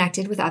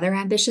connected with other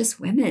ambitious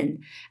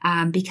women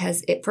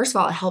because first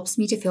of all, it helps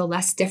me to feel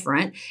less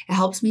different. It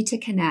helps me to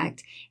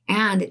connect,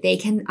 and they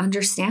can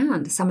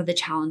understand some of the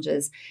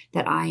challenges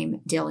that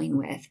I'm dealing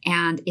with.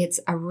 And it's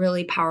a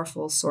really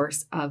powerful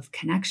source of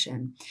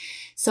connection.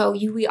 So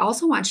we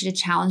also want you to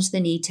challenge the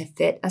need to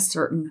fit a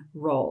certain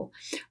role.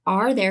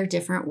 Are there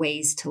different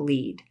ways to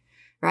lead?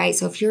 Right?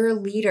 So if you're a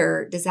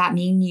leader, does that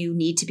mean you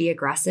need to be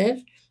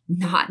aggressive?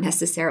 Not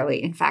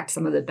necessarily. In fact,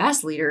 some of the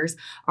best leaders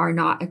are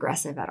not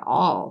aggressive at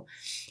all.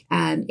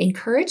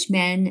 Encourage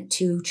men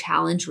to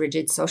challenge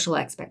rigid social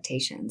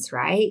expectations,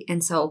 right?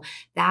 And so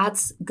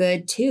that's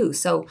good too.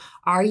 So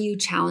are you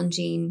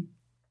challenging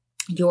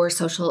your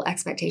social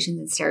expectations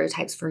and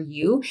stereotypes for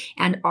you?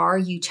 And are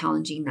you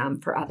challenging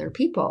them for other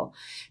people?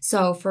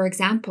 So for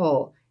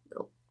example,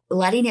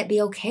 letting it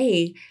be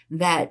okay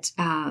that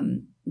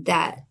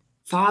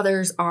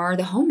fathers are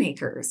the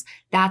homemakers.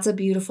 That's a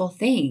beautiful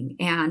thing.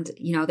 And,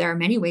 there are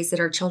many ways that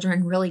our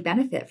children really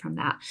benefit from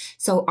that.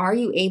 So are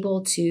you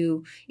able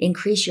to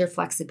increase your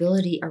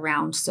flexibility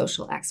around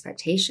social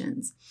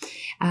expectations?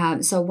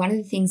 So one of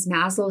the things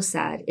Maslow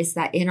said is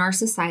that in our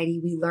society,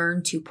 we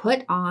learn to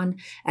put on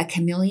a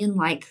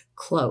chameleon-like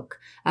cloak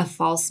of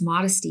false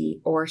modesty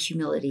or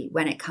humility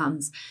when it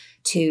comes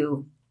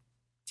to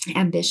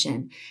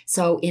ambition.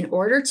 So in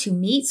order to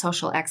meet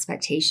social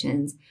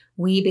expectations,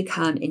 we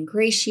become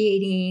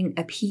ingratiating,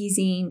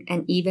 appeasing,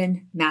 and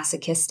even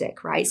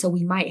masochistic, right? So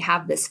we might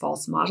have this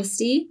false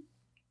modesty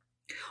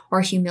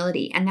or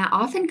humility. And that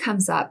often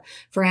comes up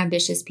for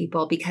ambitious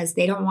people because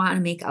they don't want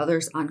to make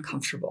others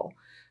uncomfortable,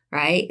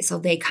 right? So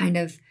they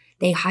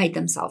hide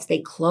themselves, they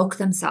cloak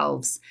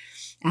themselves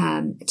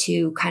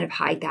to kind of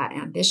hide that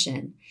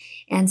ambition.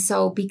 And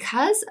so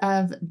because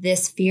of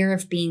this fear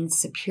of being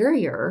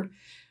superior,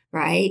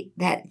 right,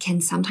 that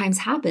can sometimes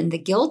happen, the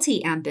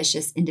guilty,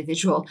 ambitious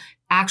individual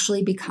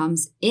actually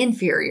becomes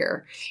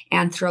inferior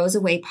and throws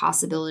away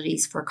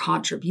possibilities for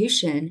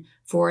contribution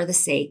for the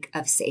sake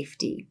of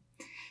safety.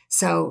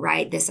 So,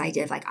 right, this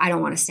idea of I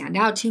don't want to stand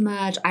out too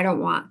much. I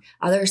don't want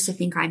others to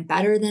think I'm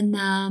better than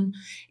them.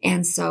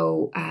 And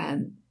so,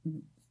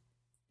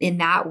 in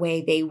that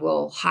way, they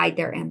will hide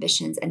their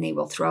ambitions and they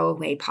will throw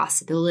away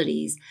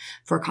possibilities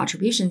for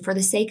contribution for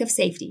the sake of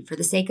safety, for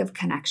the sake of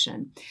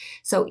connection.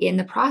 So in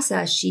the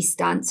process, she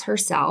stunts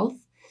herself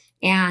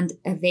and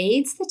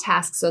evades the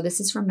task. So this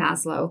is from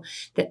Maslow,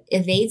 that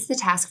evades the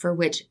task for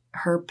which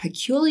her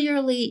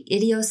peculiarly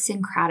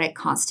idiosyncratic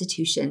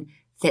constitution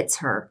fits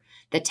her,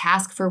 the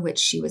task for which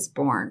she was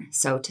born,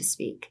 so to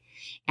speak.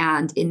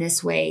 And in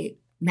this way,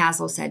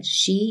 Maslow said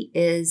she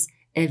is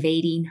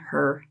evading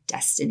her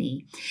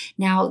destiny.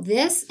 Now,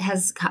 this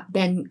has come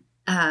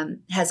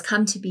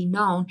to be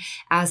known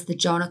as the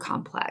Jonah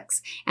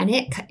complex, and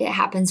it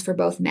happens for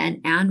both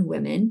men and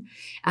women.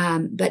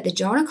 But the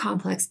Jonah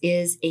complex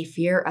is a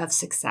fear of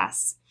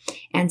success,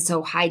 and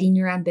so hiding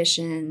your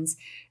ambitions,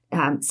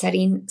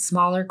 setting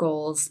smaller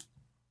goals.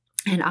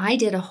 And I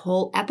did a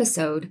whole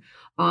episode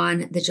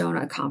on the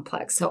Jonah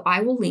complex. So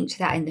I will link to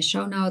that in the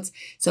show notes.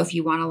 So if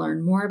you want to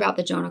learn more about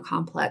the Jonah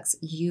complex,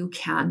 you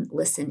can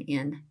listen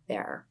in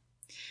there.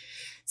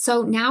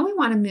 So now we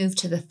want to move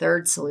to the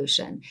third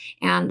solution.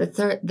 And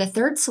the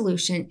third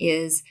solution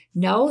is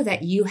know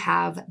that you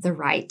have the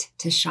right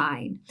to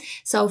shine.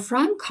 So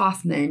from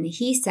Kaufman,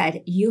 he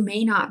said, you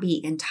may not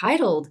be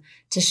entitled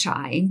to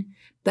shine,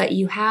 but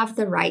you have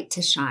the right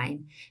to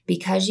shine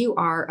because you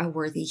are a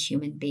worthy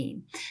human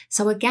being.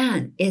 So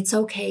again, it's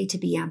okay to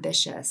be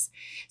ambitious.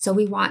 So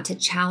we want to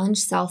challenge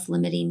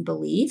self-limiting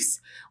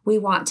beliefs. We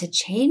want to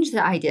change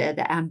the idea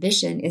that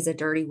ambition is a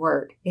dirty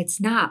word.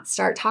 It's not.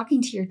 Start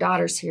talking to your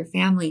daughters, to your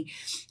family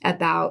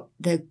about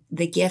the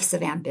gifts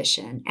of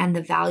ambition and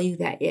the value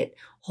that it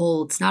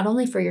holds, not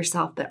only for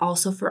yourself, but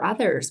also for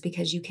others,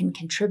 because you can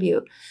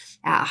contribute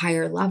at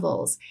higher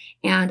levels,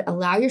 and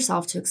allow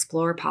yourself to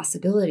explore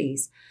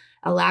possibilities.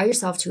 Allow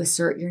yourself to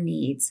assert your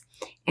needs.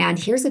 And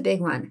here's a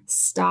big one.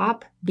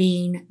 Stop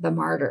being the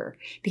martyr.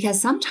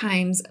 Because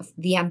sometimes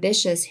the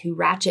ambitious who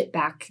ratchet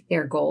back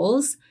their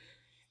goals,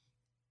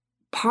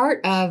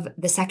 part of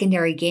the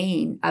secondary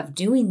gain of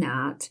doing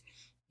that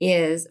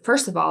is,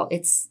 first of all,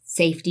 it's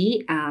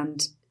safety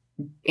and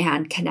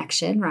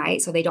connection,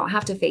 right? So they don't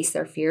have to face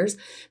their fears.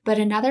 But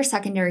another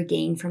secondary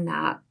gain from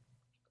that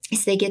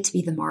is they get to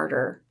be the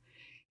martyr.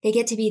 They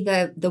get to be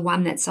the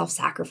one that's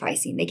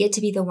self-sacrificing. They get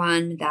to be the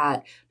one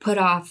that put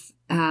off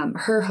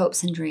her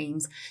hopes and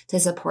dreams to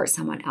support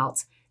someone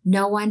else.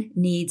 No one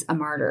needs a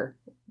martyr.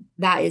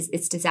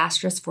 It's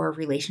disastrous for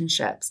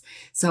relationships.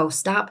 So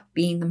stop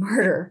being the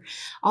martyr.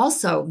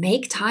 Also,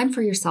 make time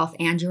for yourself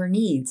and your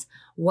needs.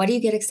 What do you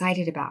get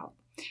excited about?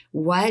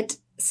 What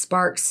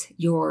sparks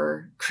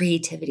your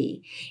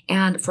creativity?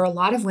 And for a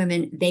lot of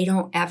women, they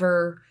don't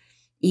ever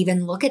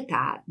even look at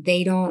that.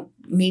 They don't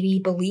maybe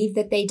believe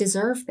that they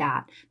deserve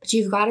that. But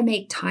you've got to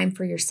make time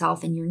for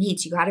yourself and your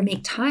needs. You got to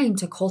make time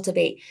to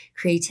cultivate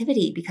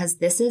creativity, because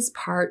this is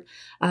part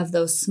of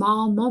those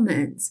small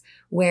moments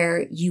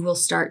where you will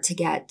start to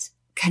get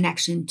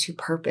connection to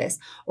purpose,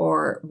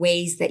 or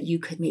ways that you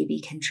could maybe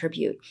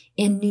contribute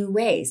in new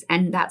ways.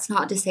 And that's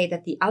not to say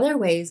that the other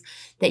ways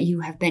that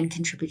you have been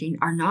contributing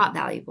are not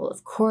valuable.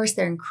 Of course,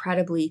 they're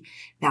incredibly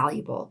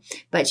valuable,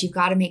 but you've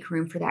got to make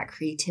room for that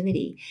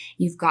creativity.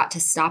 You've got to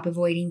stop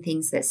avoiding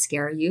things that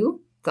scare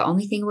you. The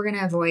only thing we're going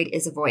to avoid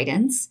is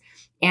avoidance.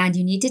 And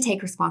you need to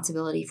take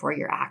responsibility for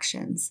your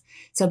actions.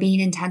 So being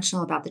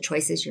intentional about the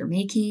choices you're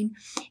making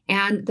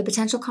and the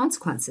potential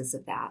consequences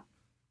of that.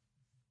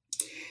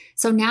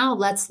 So now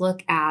let's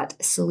look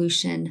at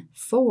solution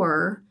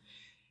 4,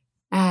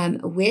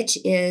 which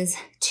is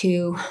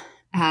to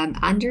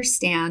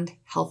understand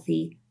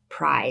healthy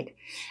pride.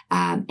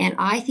 And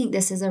I think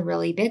this is a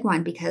really big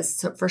one,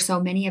 because for so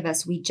many of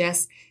us, we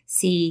just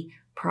see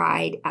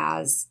pride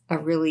as a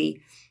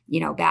really,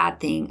 bad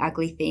thing,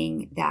 ugly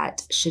thing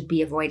that should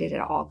be avoided at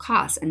all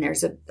costs. And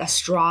there's a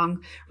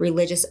strong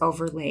religious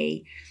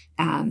overlay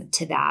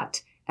to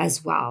that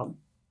as well.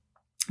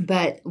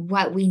 But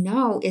what we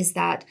know is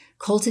that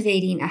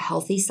cultivating a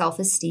healthy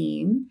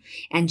self-esteem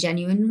and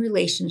genuine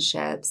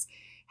relationships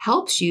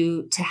helps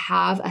you to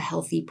have a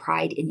healthy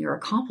pride in your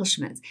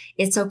accomplishments.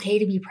 It's okay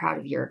to be proud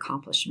of your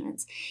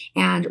accomplishments,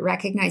 and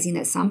recognizing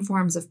that some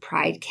forms of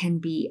pride can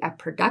be a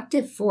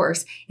productive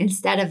force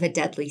instead of a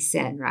deadly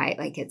sin, right?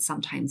 Like it's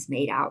sometimes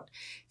made out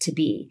to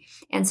be.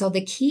 And so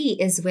the key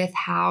is with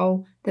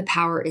how the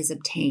power is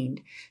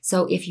obtained.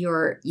 So if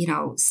you're,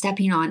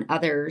 stepping on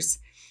others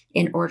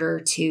in order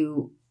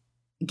to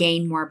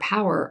gain more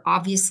power,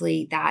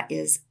 obviously that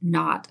is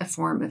not a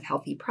form of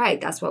healthy pride.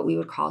 That's what we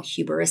would call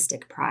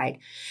hubristic pride.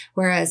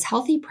 Whereas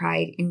healthy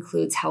pride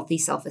includes healthy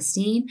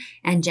self-esteem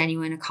and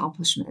genuine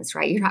accomplishments,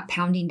 right? You're not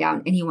pounding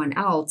down anyone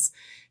else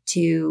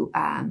to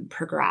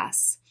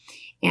progress.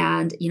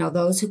 And,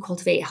 those who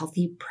cultivate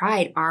healthy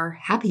pride are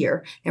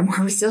happier, they're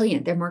more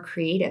resilient, they're more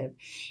creative.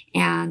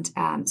 And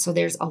so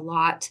there's a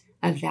lot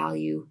of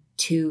value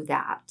to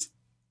that.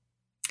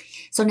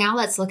 So now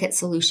let's look at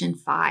solution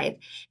 5.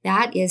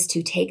 That is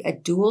to take a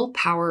dual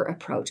power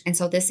approach. And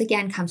so this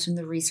again comes from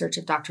the research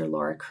of Dr.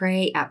 Laura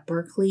Cray at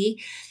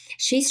Berkeley.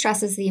 She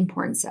stresses the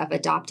importance of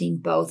adopting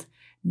both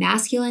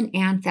masculine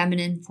and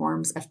feminine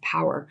forms of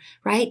power,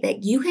 right?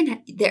 That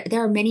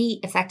there are many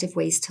effective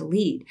ways to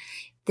lead.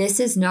 This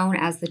is known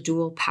as the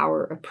dual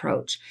power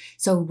approach.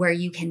 So where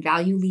you can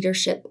value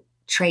leadership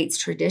traits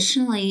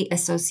traditionally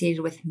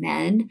associated with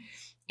men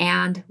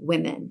and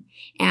women.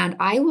 And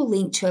I will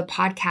link to a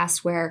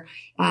podcast where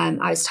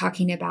I was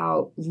talking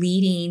about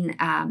leading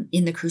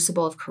in the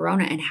crucible of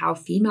Corona, and how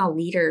female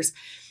leaders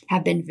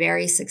have been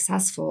very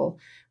successful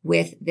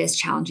with this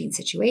challenging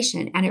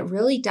situation. And it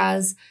really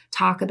does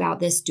talk about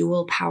this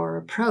dual power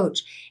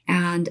approach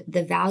and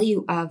the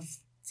value of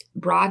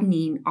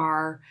broadening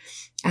our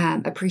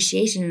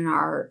appreciation and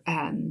our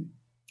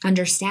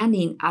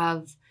understanding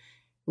of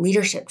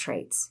leadership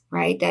traits,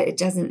 right? That it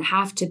doesn't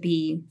have to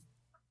be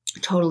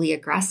totally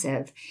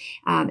aggressive.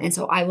 And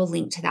so I will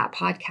link to that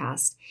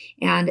podcast.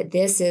 And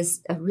this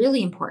is a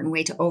really important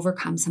way to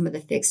overcome some of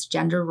the fixed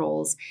gender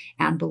roles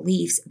and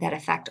beliefs that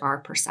affect our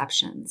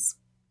perceptions.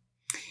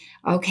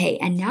 Okay,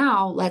 and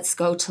now let's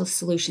go to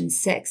solution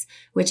 6,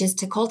 which is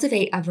to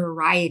cultivate a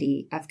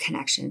variety of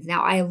connections.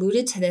 Now, I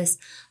alluded to this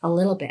a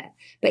little bit,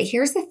 but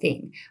here's the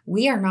thing.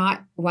 We are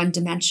not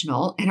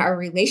one-dimensional, and our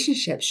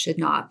relationships should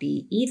not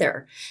be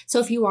either. So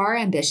if you are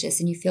ambitious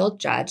and you feel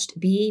judged,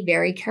 be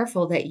very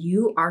careful that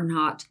you are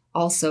not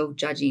also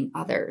judging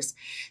others.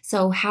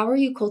 So how are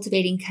you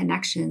cultivating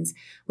connections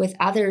with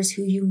others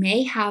who you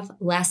may have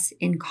less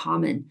in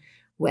common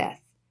with?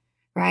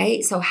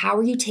 right? So how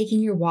are you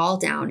taking your wall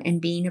down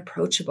and being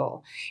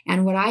approachable?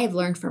 And what I have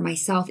learned for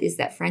myself is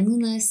that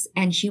friendliness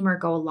and humor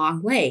go a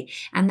long way.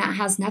 And that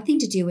has nothing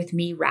to do with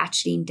me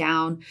ratcheting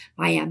down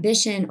my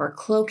ambition or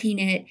cloaking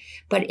it,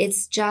 but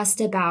it's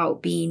just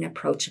about being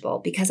approachable,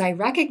 because I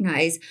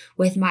recognize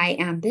with my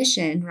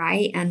ambition,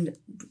 right? And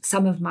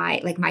some of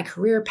my, like my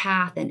career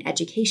path and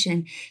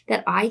education,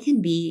 that I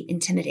can be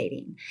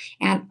intimidating,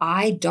 and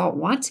I don't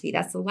want to be.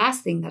 That's the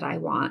last thing that I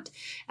want.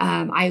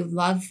 I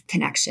love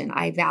connection.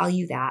 I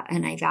value that,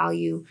 and I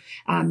value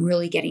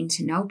really getting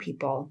to know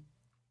people.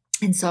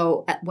 And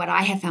so what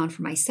I have found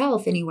for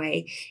myself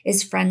anyway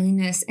is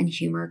friendliness and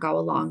humor go a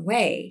long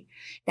way.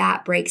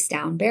 That breaks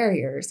down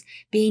barriers.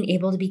 Being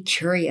able to be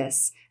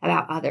curious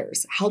about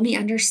others, help me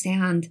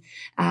understand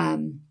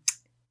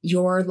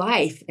your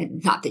life.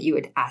 And not that you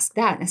would ask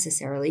that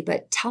necessarily,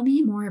 but tell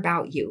me more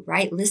about you,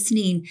 right?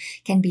 Listening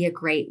can be a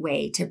great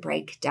way to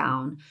break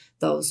down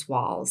those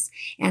walls.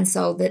 And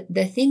so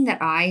the thing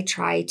that I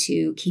try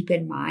to keep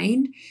in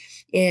mind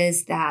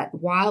is that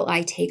while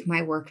I take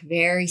my work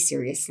very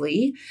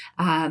seriously,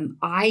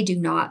 I do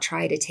not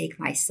try to take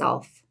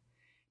myself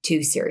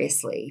too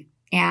seriously.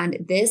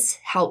 And this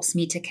helps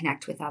me to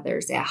connect with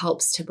others. It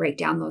helps to break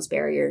down those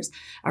barriers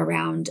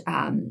around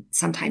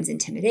sometimes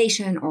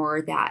intimidation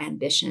or that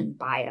ambition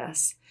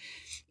bias.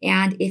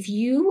 And if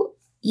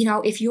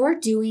if you're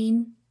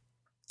doing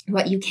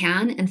what you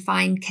can and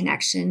find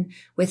connection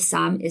with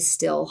some is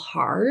still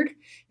hard,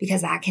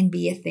 because that can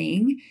be a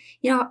thing,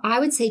 I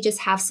would say just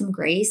have some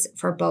grace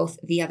for both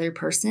the other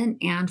person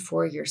and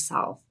for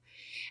yourself.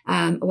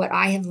 What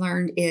I have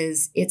learned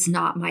is it's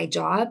not my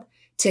job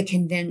to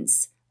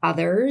convince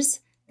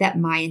others that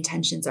my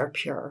intentions are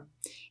pure.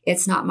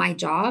 It's not my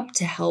job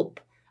to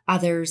help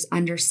others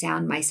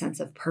understand my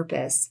sense of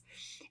purpose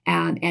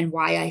and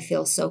why I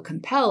feel so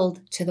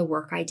compelled to the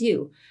work I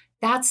do.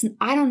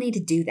 I don't need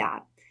to do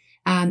that.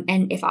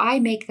 And if I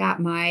make that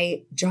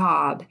my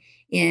job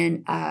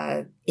in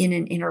an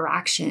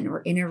interaction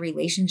or in a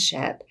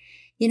relationship,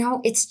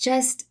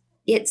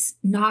 it's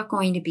not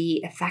going to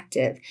be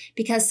effective,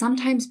 because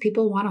sometimes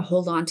people want to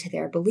hold on to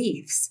their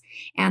beliefs,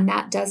 and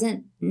that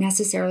doesn't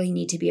necessarily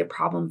need to be a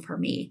problem for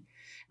me.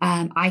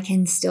 I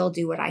can still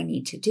do what I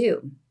need to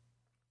do.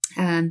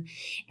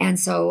 And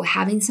so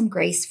having some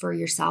grace for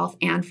yourself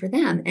and for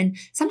them. And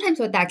sometimes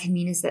what that can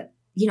mean is that,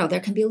 there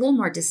can be a little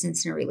more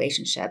distance in a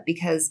relationship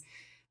because,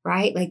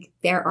 right, like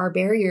there are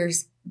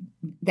barriers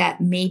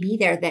that may be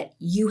there that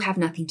you have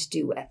nothing to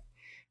do with.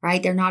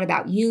 Right? They're not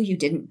about you. You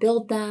didn't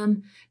build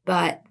them,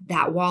 but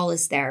that wall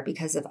is there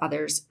because of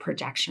others'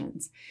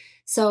 projections.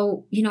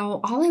 So,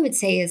 all I would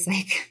say is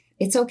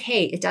it's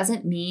okay. It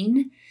doesn't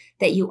mean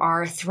that you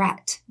are a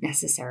threat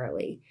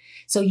necessarily.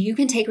 So you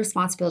can take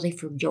responsibility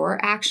for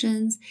your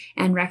actions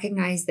and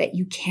recognize that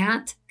you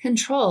can't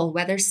control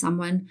whether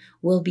someone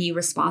will be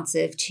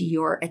responsive to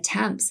your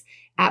attempts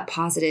at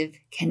positive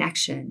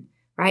connection.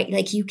 Right?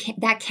 Like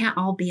that can't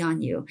all be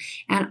on you.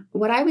 And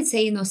what I would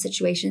say in those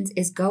situations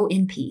is go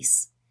in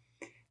peace.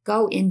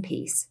 Go in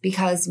peace,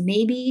 because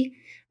maybe,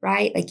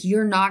 right, like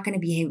you're not going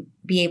to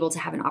be able to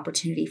have an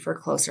opportunity for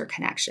closer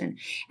connection.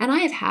 And I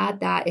have had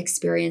that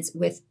experience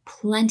with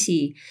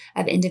plenty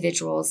of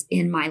individuals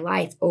in my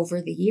life over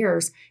the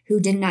years who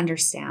didn't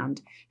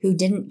understand, who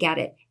didn't get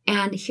it.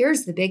 And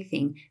here's the big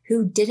thing,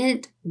 who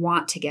didn't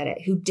want to get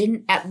it, who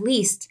didn't at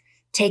least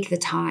take the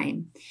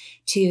time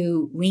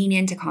to lean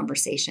into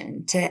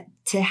conversation,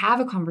 to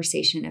have a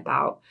conversation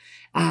about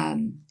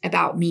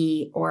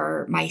me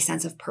or my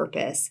sense of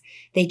purpose.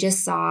 They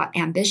just saw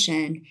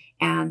ambition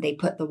and they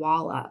put the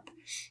wall up.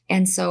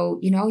 And so,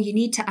 you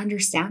need to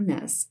understand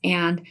this.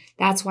 And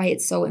that's why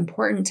it's so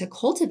important to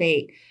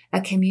cultivate a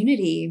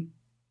community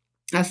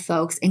of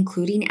folks,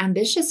 including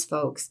ambitious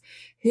folks,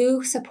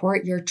 who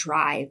support your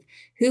drive,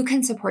 who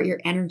can support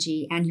your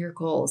energy and your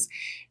goals.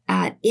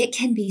 It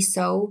can be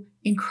so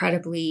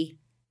incredibly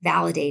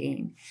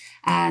validating.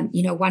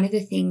 One of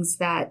the things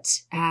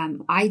that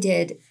I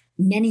did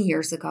many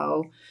years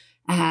ago,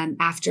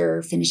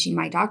 after finishing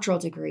my doctoral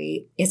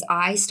degree, is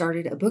I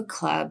started a book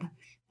club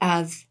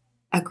of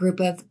a group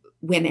of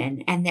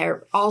women, and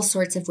they're all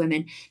sorts of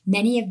women.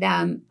 Many of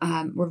them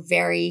were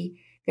very,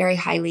 very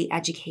highly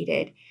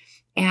educated.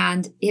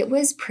 And it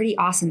was pretty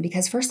awesome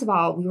because, first of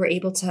all, we were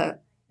able to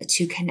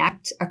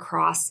connect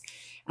across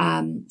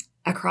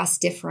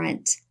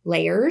different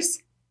layers,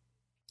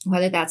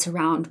 whether that's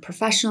around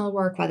professional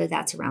work, whether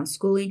that's around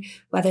schooling,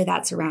 whether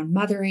that's around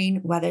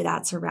mothering, whether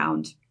that's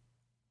around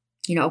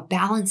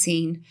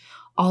balancing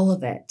all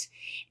of it.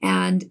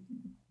 And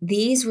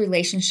these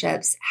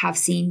relationships have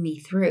seen me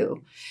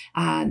through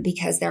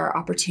because there are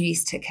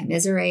opportunities to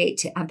commiserate,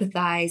 to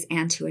empathize,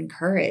 and to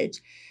encourage,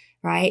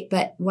 right?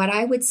 But what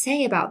I would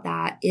say about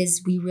that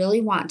is we really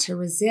want to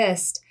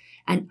resist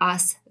an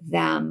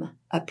us-them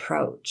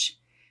approach,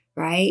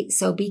 right?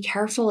 So be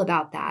careful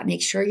about that.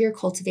 Make sure you're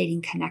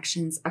cultivating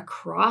connections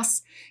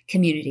across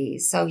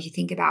communities. So you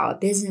think about a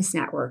business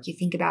network, you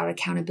think about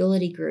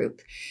accountability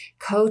group,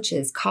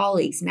 coaches,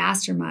 colleagues,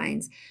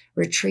 masterminds,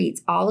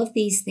 retreats. All of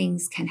these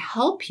things can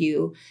help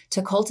you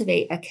to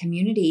cultivate a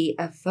community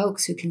of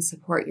folks who can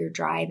support your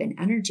drive and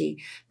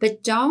energy.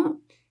 But don't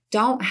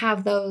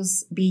have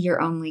those be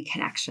your only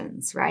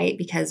connections, right?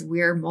 Because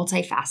we're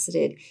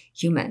multifaceted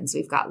humans.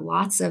 We've got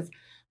lots of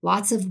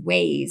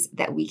ways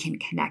that we can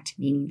connect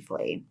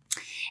meaningfully.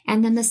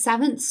 And then the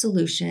seventh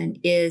solution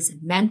is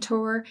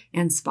mentor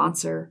and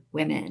sponsor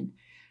women,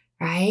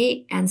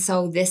 right? And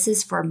so this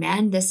is for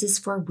men, this is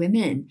for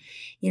women.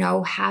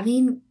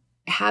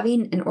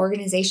 Having an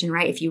organization,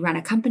 right? If you run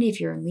a company,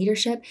 if you're in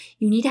leadership,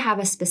 you need to have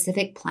a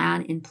specific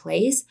plan in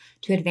place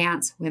to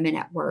advance women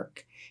at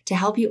work, to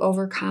help you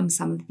overcome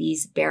some of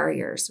these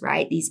barriers,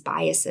 right? These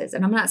biases.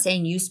 And I'm not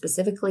saying you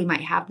specifically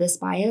might have this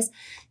bias,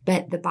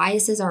 but the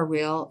biases are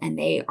real and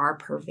they are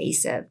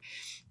pervasive.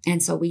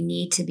 And so we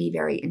need to be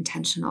very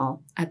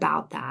intentional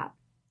about that.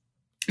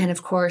 And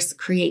of course,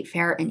 create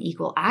fair and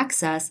equal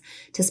access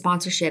to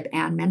sponsorship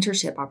and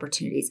mentorship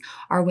opportunities.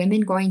 Are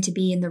women going to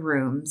be in the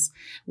rooms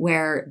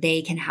where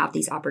they can have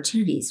these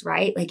opportunities,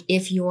 right? Like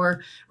if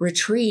your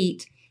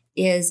retreat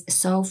is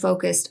so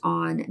focused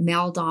on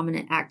male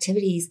dominant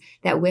activities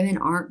that women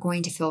aren't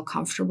going to feel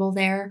comfortable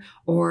there,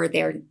 or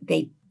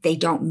they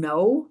don't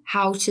know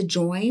how to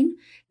join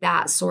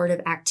that sort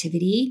of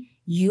activity,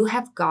 you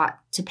have got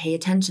to pay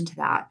attention to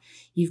that.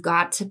 You've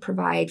got to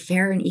provide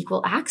fair and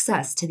equal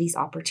access to these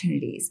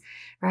opportunities,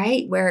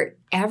 right? Where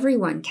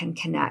everyone can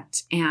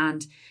connect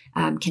and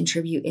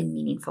contribute in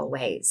meaningful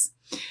ways.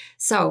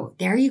 So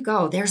there you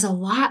go. There's a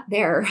lot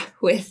there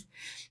with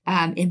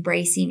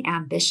embracing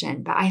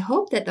ambition, but I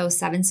hope that those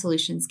 7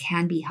 solutions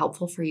can be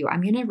helpful for you.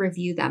 I'm going to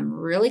review them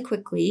really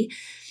quickly.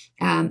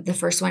 The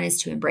first one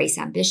is to embrace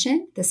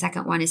ambition. The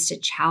second one is to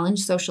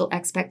challenge social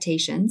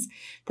expectations.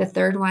 The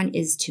third one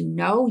is to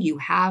know you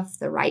have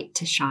the right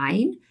to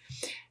shine.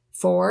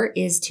 4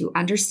 is to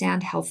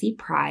understand healthy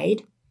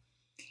pride.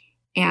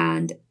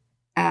 And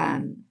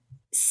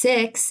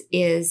 6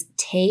 is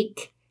 5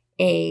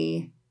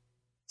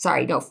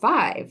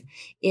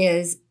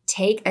 is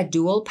take a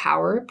dual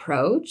power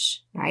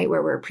approach, right?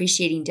 Where we're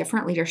appreciating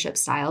different leadership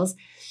styles.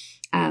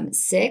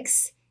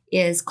 6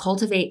 is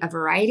cultivate a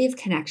variety of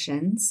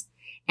connections.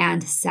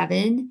 And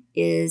 7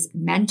 is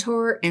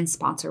mentor and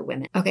sponsor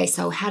women. Okay,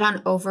 so head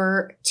on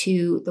over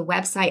to the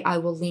website. I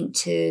will link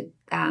to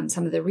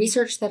some of the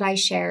research that I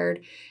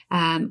shared.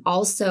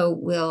 Also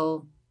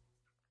will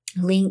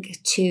link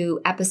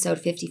to episode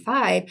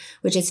 55,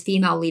 which is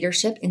Female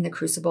Leadership in the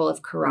Crucible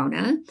of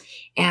Corona.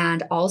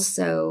 And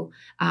also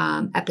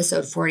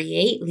episode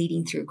 48,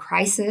 Leading Through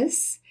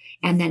Crisis.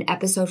 And then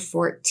episode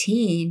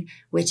 14,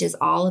 which is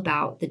all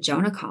about the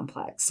Jonah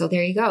Complex. So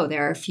there you go.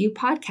 There are a few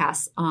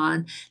podcasts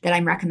that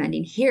I'm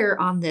recommending here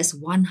on this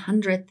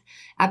 100th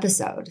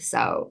episode.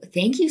 So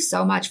thank you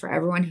so much for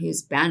everyone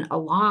who's been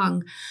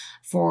along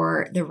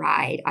for the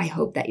ride. I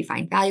hope that you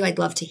find value. I'd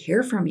love to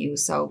hear from you.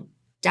 So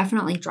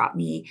definitely drop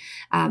me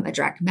a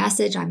direct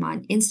message. I'm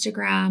on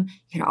Instagram.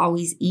 You can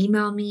always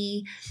email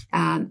me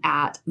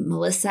at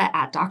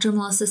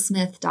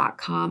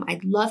melissa@drmelissasmith.com.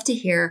 I'd love to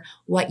hear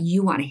what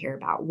you want to hear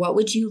about. What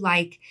would you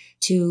like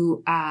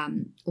to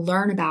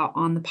learn about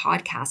on the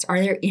podcast? Are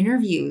there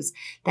interviews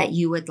that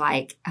you would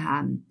like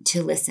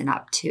to listen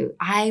up to?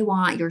 I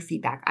want your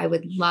feedback. I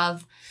would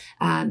love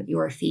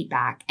your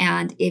feedback.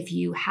 And if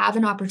you have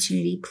an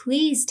opportunity,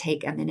 please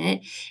take a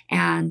minute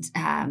and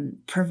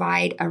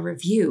provide a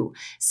review.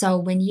 So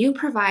when you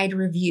provide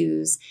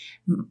reviews,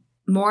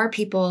 more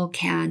people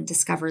can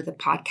discover the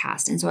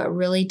podcast. And so it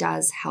really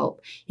does help.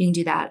 You can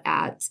do that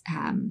at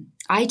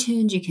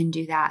iTunes. You can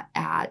do that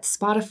at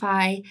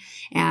Spotify.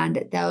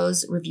 And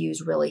those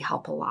reviews really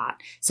help a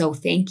lot. So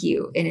thank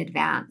you in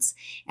advance.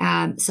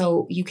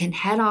 So you can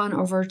head on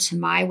over to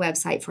my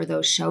website for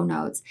those show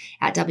notes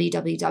at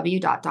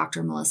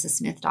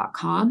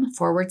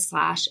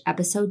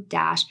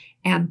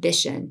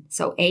www.drmelissasmith.com/episode-ambition.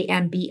 So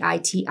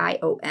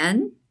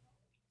AMBITION.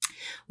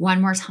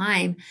 One more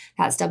time,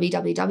 that's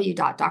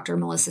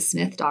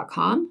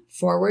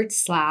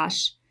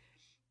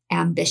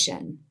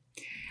www.drmelissasmith.com/ambition.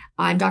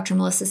 I'm Dr.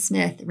 Melissa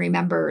Smith.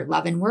 Remember,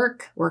 love and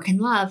work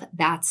and love.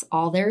 That's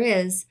all there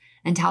is.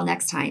 Until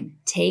next time,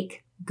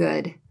 take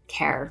good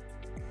care.